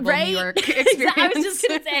relatable right? New York experience. I was just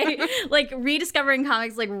gonna say, like, rediscovering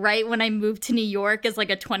comics, like, right when I moved to New York as like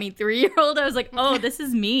a 23-year-old, I was like, oh, this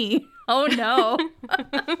is me. Oh no.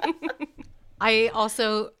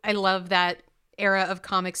 I love that era of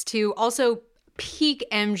comics too. Also, peak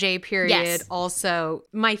MJ period. Yes. Also,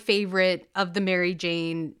 my favorite of the Mary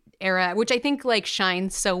Jane era, which I think like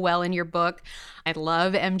shines so well in your book. I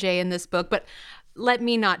love MJ in this book, but let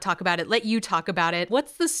me not talk about it. Let you talk about it.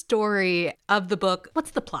 What's the story of the book?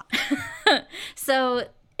 What's the plot? So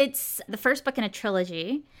it's the first book in a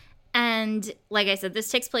trilogy. And like I said, this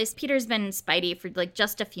takes place, Peter's been Spidey for like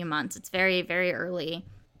just a few months. It's very, very early.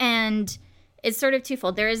 And it's sort of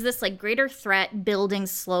twofold. There is this like greater threat building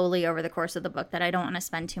slowly over the course of the book that I don't want to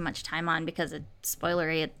spend too much time on because it's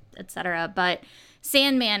spoilery, etc. But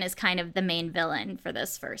Sandman is kind of the main villain for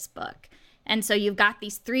this first book. And so you've got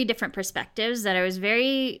these 3 different perspectives that I was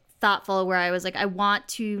very thoughtful, where I was like, I want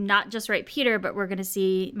to not just write Peter, but we're going to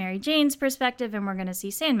see Mary Jane's perspective and we're going to see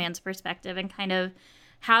Sandman's perspective, and kind of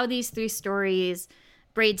how these 3 stories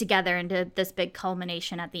braid together into this big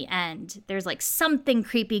culmination at the end. There's like something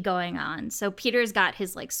creepy going on. So Peter's got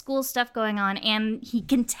his like school stuff going on, and he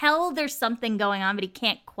can tell there's something going on, but he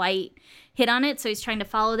can't quite hit on it. So he's trying to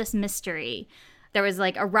follow this mystery. There was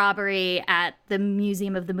like a robbery at the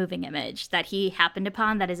Museum of the Moving Image that he happened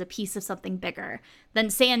upon that is a piece of something bigger. Then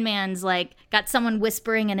Sandman's like got someone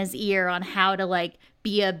whispering in his ear on how to like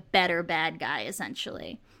be a better bad guy,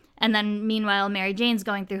 essentially. And then meanwhile, Mary Jane's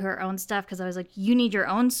going through her own stuff, because I was like, you need your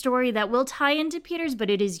own story that will tie into Peter's, but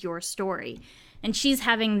it is your story. And she's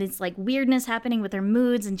having this like weirdness happening with her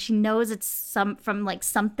moods, and she knows it's from like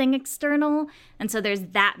something external. And so there's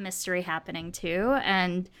that mystery happening too.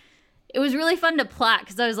 And it was really fun to plot,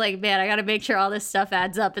 because I was like, man, I got to make sure all this stuff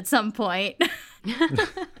adds up at some point.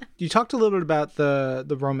 You talked a little bit about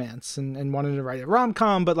the romance and wanting to write a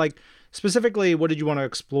rom-com, but like specifically, what did you want to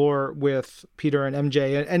explore with Peter and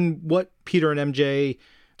MJ, and what Peter and MJ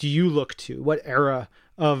do you look to? What era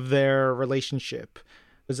of their relationship?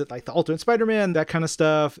 Is it like the Ultimate Spider-Man, that kind of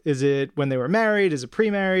stuff? Is it when they were married? Is it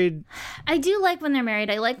pre-married? I do like when they're married.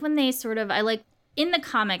 I like when they in the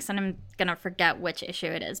comics, and I'm going to forget which issue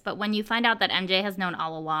it is, but when you find out that MJ has known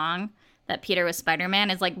all along that Peter was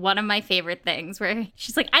Spider-Man, is like one of my favorite things, where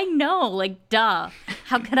she's like, I know, like, duh.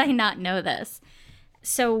 How could I not know this?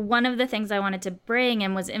 So one of the things I wanted to bring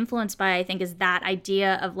and was influenced by, I think, is that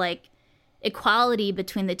idea of like equality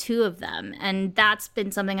between the two of them. And that's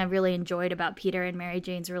been something I've really enjoyed about Peter and Mary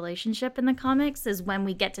Jane's relationship in the comics, is when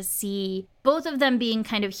we get to see both of them being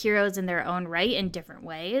kind of heroes in their own right in different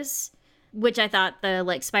ways, which I thought the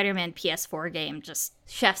like Spider-Man PS4 game, just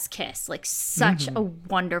chef's kiss, like such a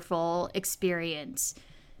wonderful experience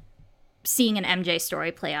seeing an MJ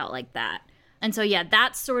story play out like that. And so, yeah,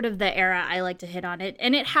 that's sort of the era I like to hit on it.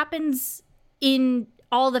 And it happens in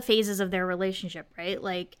all the phases of their relationship, right?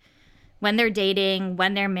 Like when they're dating,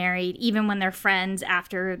 when they're married, even when they're friends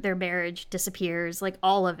after their marriage disappears, like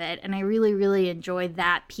all of it. And I really, really enjoy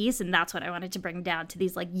that piece. And that's what I wanted to bring down to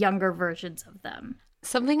these like younger versions of them.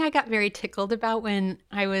 Something I got very tickled about when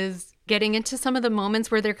I was getting into some of the moments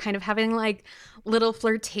where they're kind of having like little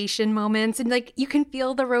flirtation moments, and like you can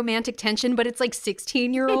feel the romantic tension, but it's like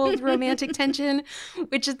 16-year-old romantic tension,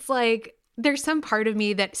 which it's like there's some part of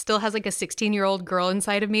me that still has like a 16-year-old girl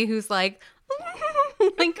inside of me who's like,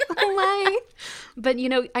 like, why? But you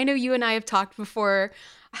know, I know you and I have talked before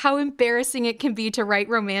how embarrassing it can be to write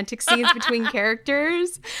romantic scenes between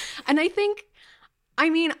characters. And I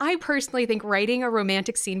personally think writing a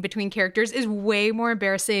romantic scene between characters is way more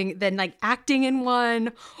embarrassing than like acting in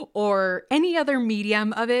one or any other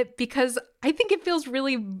medium of it, because I think it feels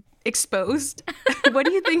really exposed. What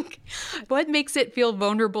do you think? What makes it feel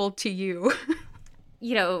vulnerable to you?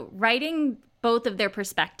 You know, writing both of their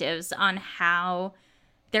perspectives on how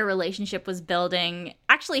their relationship was building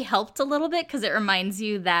actually helped a little bit, because it reminds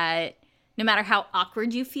you that no matter how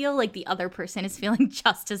awkward you feel, like the other person is feeling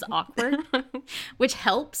just as awkward, which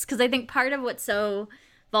helps. Because I think part of what's so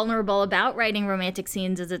vulnerable about writing romantic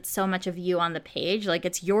scenes is it's so much of you on the page. Like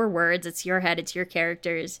it's your words, it's your head, it's your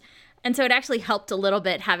characters. And so it actually helped a little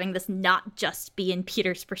bit having this not just be in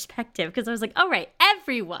Peter's perspective, because I was like, all right,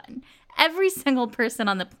 every single person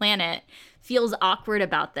on the planet feels awkward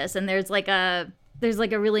about this. And there's like a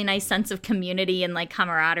really nice sense of community and like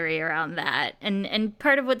camaraderie around that. And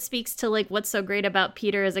part of what speaks to like what's so great about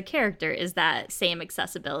Peter as a character is that same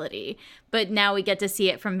accessibility. But now we get to see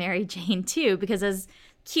it from Mary Jane too, because as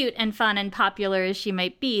cute and fun and popular as she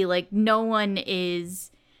might be, like everyone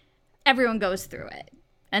goes through it.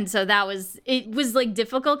 And so it was like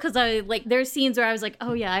difficult, because there's scenes where I was like,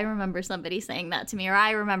 oh yeah, I remember somebody saying that to me, or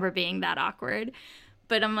I remember being that awkward.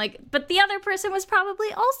 But I'm like, but the other person was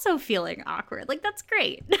probably also feeling awkward. Like, that's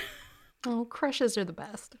great. Oh, crushes are the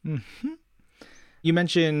best. You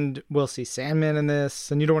mentioned we'll see Sandman in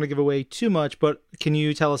this, and you don't want to give away too much, but can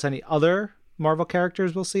you tell us any other Marvel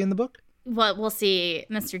characters we'll see in the book? Well, we'll see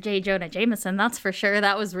Mr. J. Jonah Jameson, that's for sure.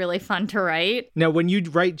 That was really fun to write. Now, when you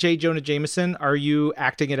write J. Jonah Jameson, are you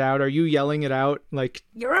acting it out? Are you yelling it out like,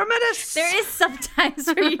 you're a menace? There is sometimes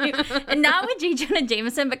where you, and not with J. Jonah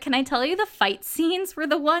Jameson, but can I tell you the fight scenes were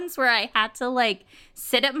the ones where I had to like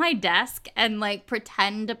sit at my desk and like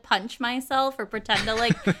pretend to punch myself or pretend to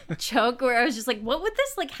like choke, where I was just like, what would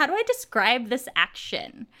this, like, how do I describe this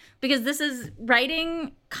action? Because this is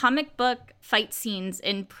writing comic book fight scenes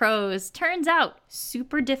in prose turns out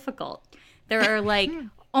super difficult. There are like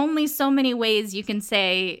only so many ways you can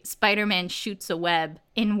say Spider-Man shoots a web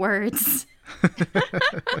in words.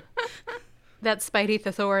 That's Spidey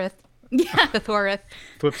Thesaurus. Yeah. Thesaurus.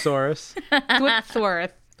 Thwipsaurus.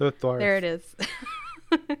 Thesaurus. Thwipsaurus. There it is.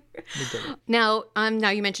 Now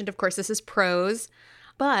you mentioned, of course, this is prose.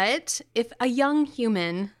 But if a young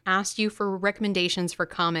human asked you for recommendations for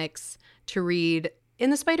comics to read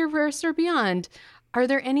in the Spider-Verse or beyond, are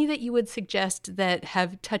there any that you would suggest that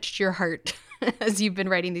have touched your heart as you've been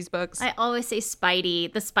writing these books? I always say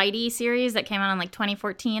Spidey. The Spidey series that came out in like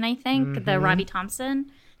 2014, I think, the Robbie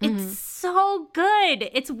Thompson. It's so good.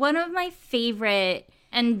 It's one of my favorite,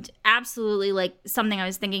 and absolutely like something I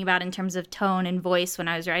was thinking about in terms of tone and voice when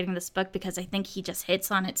I was writing this book, because I think he just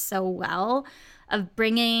hits on it so well, of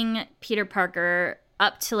bringing Peter Parker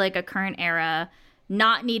up to like a current era,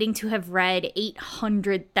 not needing to have read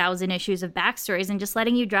 800,000 issues of backstories, and just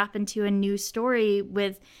letting you drop into a new story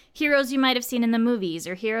with heroes you might have seen in the movies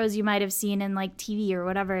or heroes you might have seen in like TV or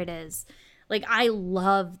whatever it is. Like, I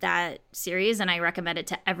love that series, and I recommend it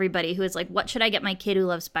to everybody who is like, what should I get my kid who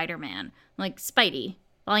loves Spider-Man? I'm like, Spidey,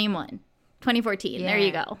 Volume 1. 2014. Yeah. There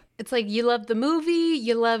you go. It's like you love the movie,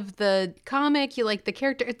 you love the comic, you like the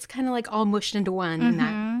character. It's kind of like all mushed into one in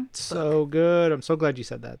that. So good. I'm so glad you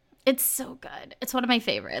said that. It's so good. It's one of my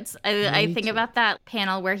favorites. I think about that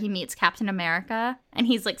panel where he meets Captain America, and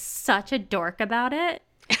he's like such a dork about it.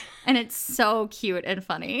 And it's so cute and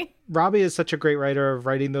funny. Robbie is such a great writer of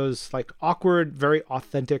writing those like awkward, very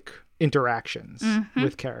authentic interactions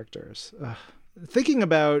with characters. Thinking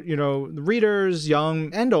about, readers,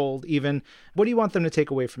 young and old even, what do you want them to take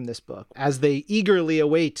away from this book as they eagerly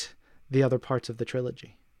await the other parts of the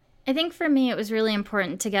trilogy? I think for me, it was really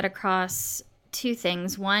important to get across two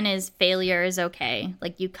things. One is failure is okay.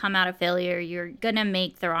 Like, you come out of failure, you're going to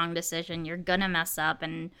make the wrong decision, you're going to mess up,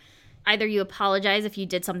 and either you apologize if you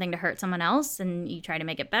did something to hurt someone else and you try to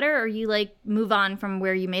make it better, or you like move on from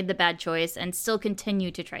where you made the bad choice and still continue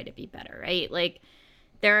to try to be better, right? Like,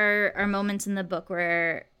 there are moments in the book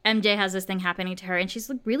where MJ has this thing happening to her and she's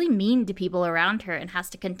like really mean to people around her and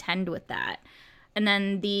has to contend with that. And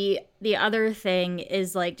then the other thing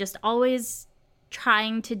is like just always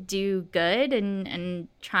trying to do good and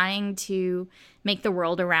trying to make the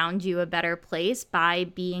world around you a better place by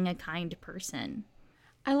being a kind person.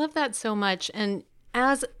 I love that so much. And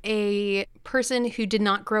as a person who did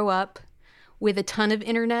not grow up with a ton of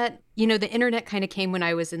internet, the internet kind of came when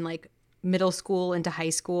I was in like middle school into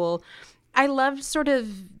high school. I loved sort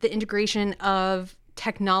of the integration of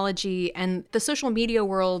technology and the social media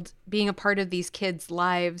world being a part of these kids'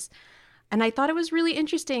 lives. And I thought it was really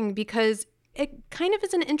interesting because it kind of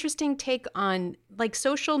is an interesting take on, like,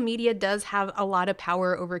 social media does have a lot of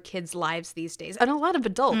power over kids' lives these days. And a lot of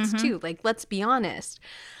adults, too. Like, let's be honest.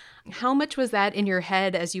 How much was that in your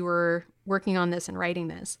head as you were working on this and writing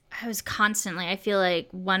this? I was constantly, I feel like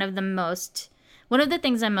one of the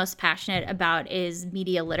things I'm most passionate about is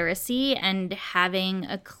media literacy and having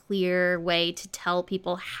a clear way to tell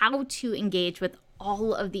people how to engage with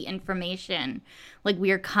all of the information like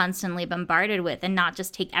we are constantly bombarded with, and not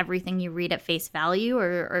just take everything you read at face value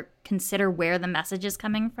or consider where the message is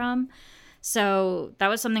coming from. So that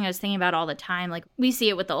was something I was thinking about all the time. Like, we see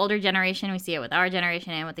it with the older generation, we see it with our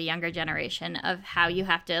generation and with the younger generation, of how you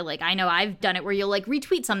have to, like, I know I've done it where you'll like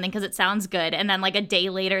retweet something because it sounds good, and then like a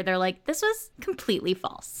day later they're like, this was completely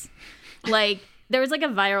false. Like, there was like a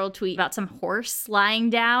viral tweet about some horse lying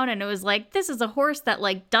down, and it was like, this is a horse that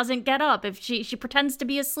like doesn't get up if she pretends to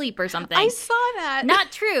be asleep or something. I saw that.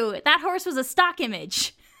 Not true. That horse was a stock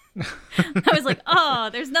image. I was like, oh,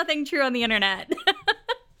 there's nothing true on the internet.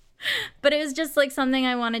 But it was just like something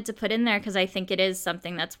I wanted to put in there because I think it is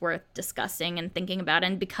something that's worth discussing and thinking about.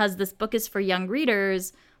 And because this book is for young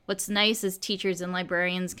readers, what's nice is teachers and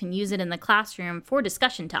librarians can use it in the classroom for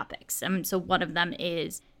discussion topics. And so one of them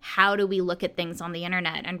is, how do we look at things on the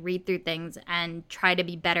internet and read through things and try to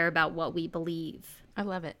be better about what we believe? I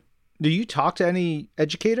love it. Do you talk to any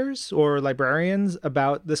educators or librarians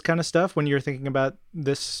about this kind of stuff when you're thinking about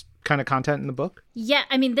this kind of content in the book? Yeah,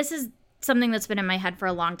 I mean, this is something that's been in my head for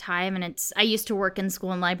a long time. And I used to work in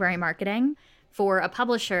school and library marketing for a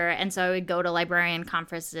publisher. And so I would go to librarian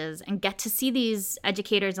conferences and get to see these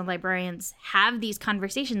educators and librarians have these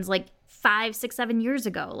conversations like 5, 6, 7 years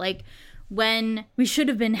ago. Like, when we should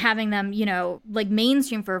have been having them, you know, like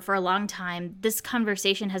mainstream for a long time, this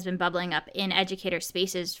conversation has been bubbling up in educator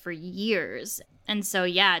spaces for years. And so,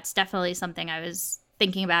 yeah, it's definitely something I was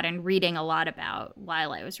thinking about and reading a lot about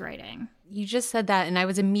while I was writing. You just said that, and I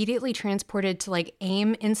was immediately transported to like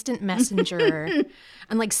AIM Instant Messenger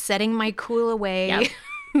and like setting my cool away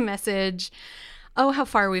message. Oh, how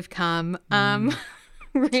far we've come.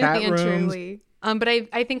 Really Chat and rooms. truly. But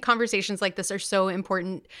I think conversations like this are so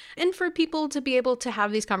important. And for people to be able to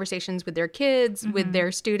have these conversations with their kids, with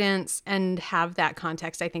their students, and have that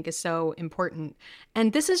context, I think is so important.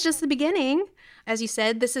 And this is just the beginning. As you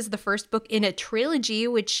said, this is the first book in a trilogy,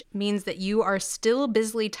 which means that you are still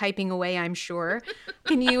busily typing away, I'm sure.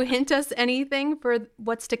 Can you hint us anything for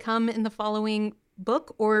what's to come in the following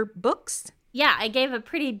book or books? Yeah, I gave a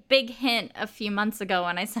pretty big hint a few months ago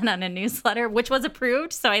when I sent out a newsletter, which was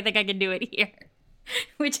approved, so I think I can do it here.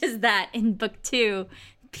 Which is that in book 2,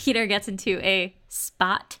 Peter gets into a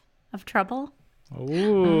spot of trouble.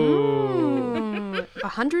 Ooh.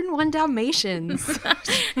 101 Dalmatians.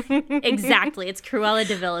 Exactly. It's Cruella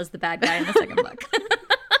de Vil is the bad guy in the second book.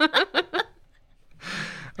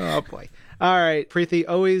 Oh, boy. All right, Preeti,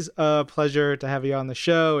 always a pleasure to have you on the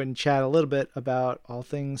show and chat a little bit about all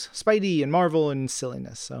things Spidey and Marvel and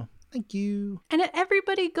silliness. So thank you. And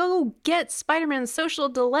everybody go get Spider-Man's Social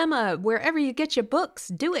Dilemma wherever you get your books.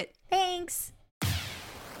 Do it. Thanks.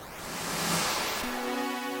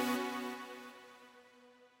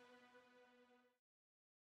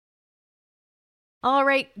 All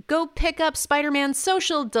right, go pick up Spider-Man's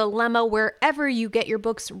Social Dilemma wherever you get your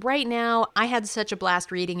books right now. I had such a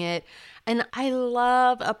blast reading it. And I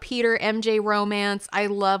love a Peter MJ romance. I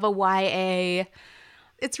love a YA.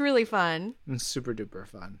 It's really fun. And super duper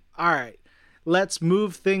fun. All right, let's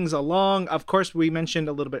move things along. Of course, we mentioned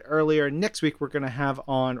a little bit earlier, next week we're going to have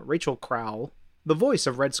on Rachel Crowell, the voice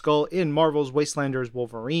of Red Skull in Marvel's Wastelanders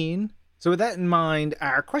Wolverine. So with that in mind,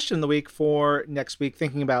 our question of the week for next week,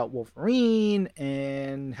 thinking about Wolverine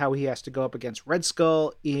and how he has to go up against Red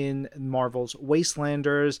Skull in Marvel's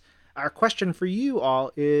Wastelanders. Our question for you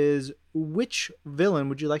all is, which villain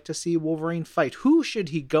would you like to see Wolverine fight? Who should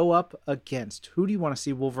he go up against? Who do you want to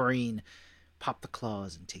see Wolverine pop the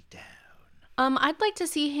claws and take down? I'd like to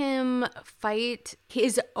see him fight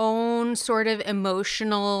his own sort of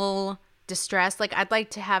emotional distress. Like, I'd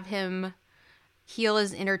like to have him heal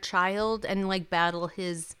his inner child and like battle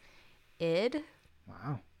his id.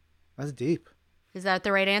 Wow, that's deep. Is that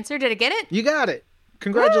the right answer? Did I get it? You got it.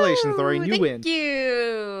 Congratulations, Lorraine. You win. Thank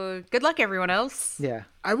you. Good luck, everyone else. Yeah.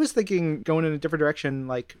 I was thinking going in a different direction,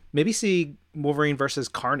 like maybe see Wolverine versus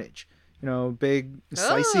Carnage. You know, big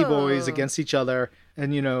slicey boys against each other.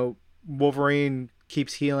 And, you know, Wolverine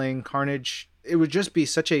keeps healing. Carnage. It would just be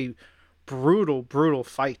such a brutal, brutal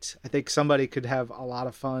fight. I think somebody could have a lot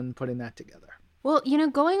of fun putting that together. Well, you know,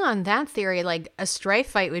 going on that theory, like a Strife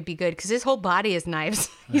fight would be good because his whole body is knives.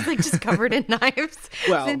 He's like just covered in knives.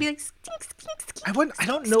 Well, so it'd be like, skink, skink, skink, I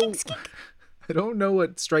don't know. I don't know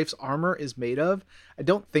what Strife's armor is made of. I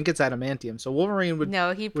don't think it's adamantium. So Wolverine would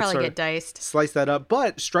he'd probably sort get of diced. Slice that up.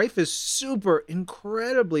 But Strife is super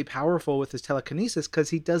incredibly powerful with his telekinesis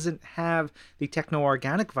because he doesn't have the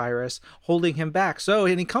techno-organic virus holding him back. So,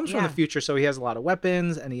 and he comes from the future, so he has a lot of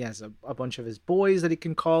weapons and he has a bunch of his boys that he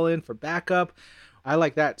can call in for backup. I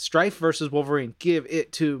like that. Strife versus Wolverine. Give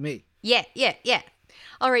it to me. Yeah.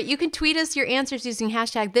 All right, you can tweet us your answers using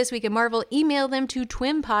hashtag #ThisWeekInMarvel. Email them to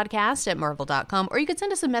twimpodcast@marvel.com, or you can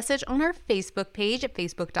send us a message on our Facebook page at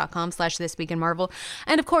facebook.com/ThisWeekInMarvel.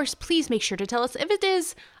 And of course, please make sure to tell us if it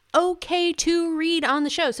is okay to read on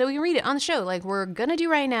the show, so we can read it on the show like we're gonna do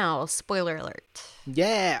right now. Spoiler alert.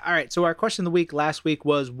 Yeah. All right. So our question of the week last week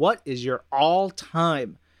was, what is your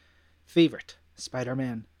all-time favorite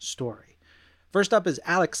Spider-Man story? First up is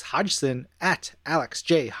Alex Hodgson at Alex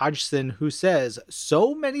J. Hodgson, who says,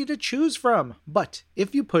 so many to choose from, but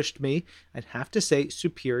if you pushed me, I'd have to say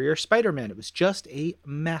Superior Spider-Man. It was just a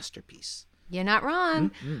masterpiece. You're not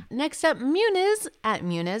wrong. Next up, Muniz at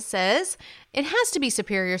Muniz says, it has to be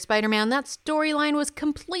Superior Spider-Man. That storyline was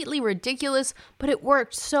completely ridiculous, but it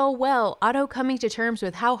worked so well. Otto coming to terms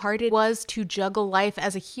with how hard it was to juggle life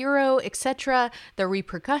as a hero, etc. The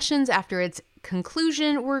repercussions after its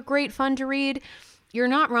conclusion were great fun to read. You're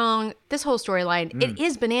not wrong. This whole storyline, it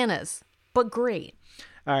is bananas, but great.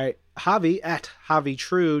 All right. Javi at Javi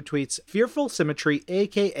True tweets, Fearful Symmetry,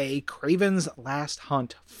 aka Craven's Last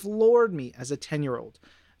Hunt, floored me as a 10-year-old.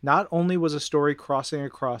 Not only was a story crossing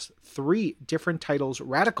across 3 different titles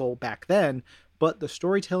radical back then, but the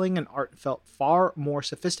storytelling and art felt far more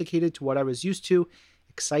sophisticated to what I was used to,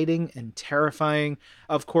 exciting and terrifying.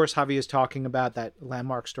 Of course, Javi is talking about that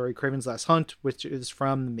landmark story, Craven's Last Hunt, which is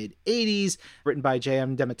from the mid-'80s, written by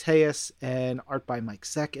J.M. DeMatteis and art by Mike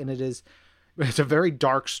Zeck, and it's a very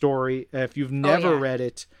dark story. If you've never read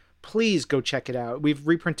it, please go check it out. We've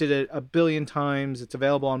reprinted it a billion times. It's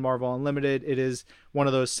available on Marvel Unlimited. It is one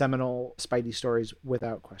of those seminal Spidey stories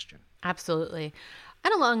without question. Absolutely.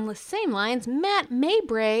 And along the same lines, Matt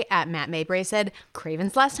Maybray at Matt Maybray said,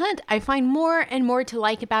 Craven's Last Hunt, I find more and more to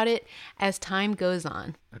like about it as time goes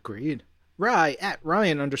on. Agreed. Rye at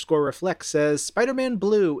Ryan_reflects says, Spider-Man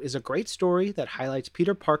Blue is a great story that highlights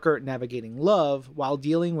Peter Parker navigating love while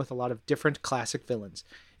dealing with a lot of different classic villains.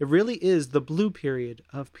 It really is the blue period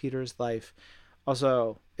of Peter's life.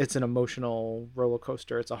 Also, it's an emotional roller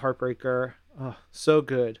coaster. It's a heartbreaker. Oh, so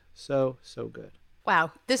good. So good.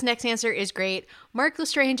 Wow, this next answer is great. Mark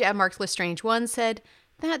Lestrange at Mark Lestrange1 said,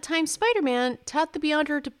 that time Spider-Man taught the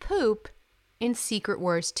Beyonder to poop in Secret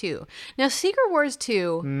Wars 2. Now, Secret Wars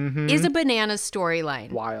 2 is a bananas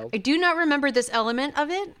storyline. Wild. I do not remember this element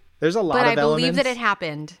of it. There's a lot of elements. But I believe that it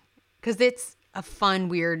happened because it's a fun,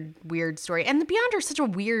 weird story. And the Beyonder is such a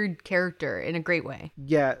weird character in a great way.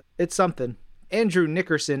 Yeah, it's something. Andrew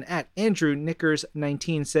Nickerson at Andrew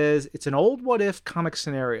Nickers19 says, it's an old what-if comic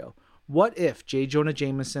scenario. What if J. Jonah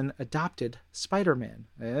Jameson adopted Spider-Man?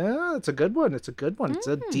 Yeah, it's a good one. It's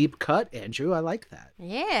a deep cut, Andrew. I like that.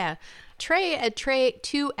 Yeah. Trey at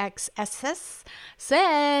Trey2XSS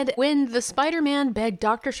said, when the Spider-Man begged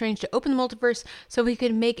Doctor Strange to open the multiverse so he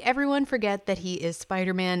could make everyone forget that he is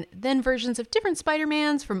Spider-Man, then versions of different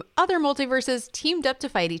Spider-Mans from other multiverses teamed up to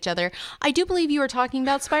fight each other. I do believe you are talking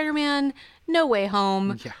about Spider-Man No Way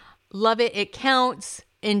Home. Yeah. Love it. It counts.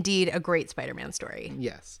 Indeed, a great Spider-Man story.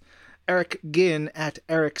 Yes. Eric Ginn at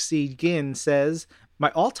Eric C. Ginn says, my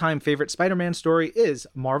all-time favorite Spider-Man story is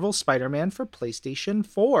Marvel Spider-Man for PlayStation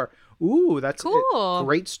 4. Ooh, that's cool. A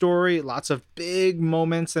great story. Lots of big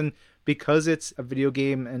moments. And because it's a video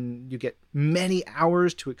game and you get many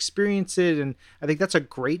hours to experience it, and I think that's a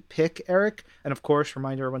great pick, Eric. And of course,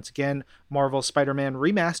 reminder once again, Marvel Spider-Man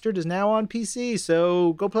Remastered is now on PC.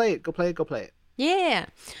 So go play it. Yeah.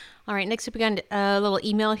 All right, next up we got a little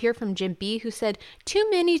email here from Jim B, who said, too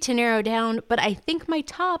many to narrow down, but I think my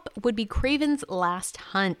top would be Craven's Last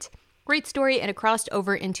Hunt. Great story, and it crossed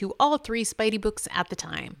over into all 3 Spidey books at the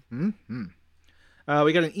time.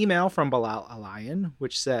 We got an email from Bilal Alayan,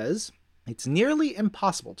 which says, it's nearly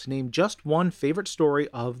impossible to name just one favorite story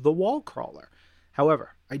of The Wall Crawler.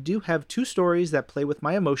 However, I do have 2 stories that play with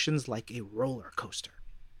my emotions like a roller coaster.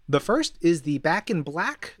 The first is the Back in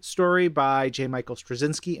Black story by J. Michael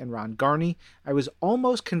Straczynski and Ron Garney. I was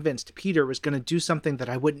almost convinced Peter was going to do something that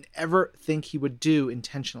I wouldn't ever think he would do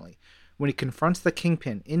intentionally. When he confronts the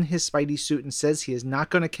Kingpin in his Spidey suit and says he is not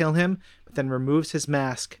going to kill him, but then removes his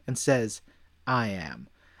mask and says, I am.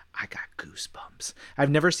 I got goosebumps. I've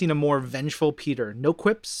never seen a more vengeful Peter. No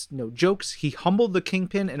quips, no jokes. He humbled the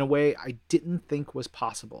Kingpin in a way I didn't think was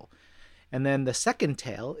possible. And then the second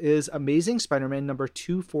tale is Amazing Spider-Man number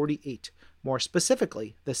 248. More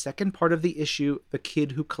specifically, the second part of the issue, The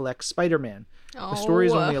Kid Who Collects Spider-Man. The story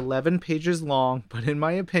is only 11 pages long, but in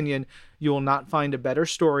my opinion, you will not find a better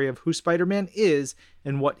story of who Spider-Man is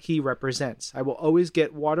and what he represents. I will always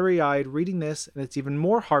get watery-eyed reading this, and it's even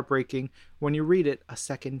more heartbreaking when you read it a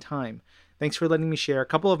second time. Thanks for letting me share a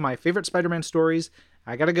couple of my favorite Spider-Man stories.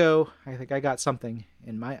 I gotta go. I think I got something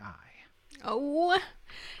in my eye. Oh,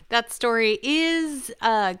 that story is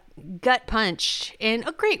a gut punch in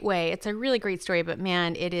a great way. It's a really great story, but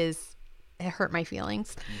man, it hurt my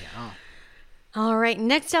feelings. Yeah. All right,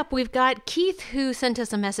 next up, we've got Keith, who sent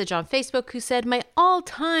us a message on Facebook, who said, my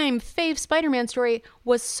all-time fave Spider-Man story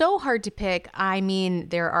was so hard to pick. I mean,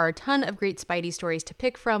 there are a ton of great Spidey stories to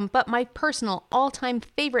pick from, but my personal all-time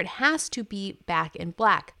favorite has to be Back in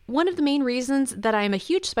Black. One of the main reasons that I'm a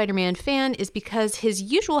huge Spider-Man fan is because his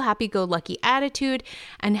usual happy-go-lucky attitude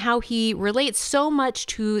and how he relates so much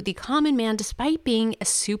to the common man despite being a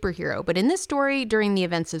superhero. But in this story, during the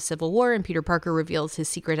events of Civil War, and Peter Parker reveals his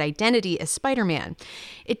secret identity as Spider-Man,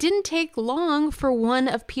 it didn't take long for one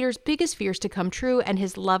of Peter's biggest fears to come true and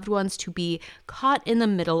his loved ones to be caught in the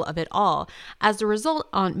middle of it all. As a result,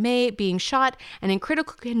 Aunt May, being shot and in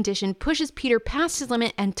critical condition, pushes Peter past his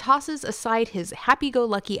limit and tosses aside his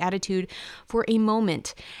happy-go-lucky attitude for a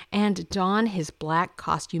moment and don his black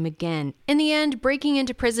costume again. In the end, breaking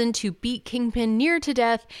into prison to beat Kingpin near to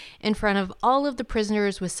death in front of all of the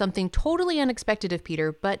prisoners was something totally unexpected of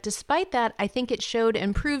Peter, but despite that, I think it showed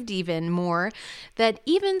and proved even more that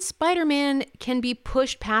even Spider-Man can be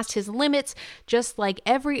pushed past his limits just like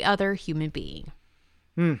every other human being.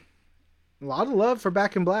 A lot of love for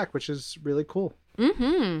Back in Black, which is really cool.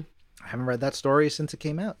 I haven't read that story since it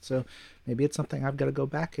came out, so maybe it's something I've got to go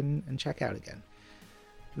back and check out again.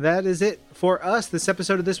 That is it for us. This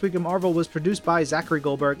episode of This Week in Marvel was produced by Zachary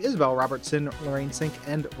Goldberg, Isabel Robertson, Lorraine Sink,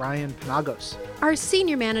 and Ryan Panagos. Our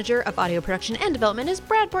senior manager of audio production and development is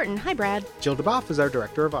Brad Burton. Hi, Brad. Jill DeBoff is our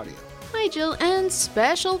director of audio. Hi, Jill, and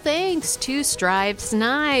special thanks to Strives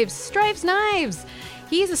Knives. Strives Knives!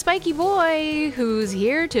 He's a spiky boy who's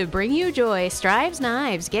here to bring you joy. Strives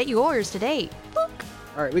Knives, get yours today. Boop.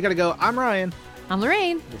 All right, we got to go. I'm Ryan. I'm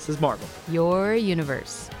Lorraine. This is Marvel. Your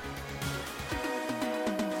universe.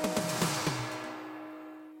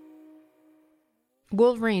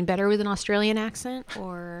 Wolverine, better with an Australian accent,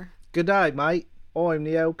 or? Good day, mate. I'm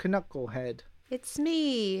the old Knucklehead. It's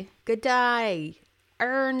me. Good day.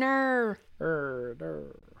 Erner. Err.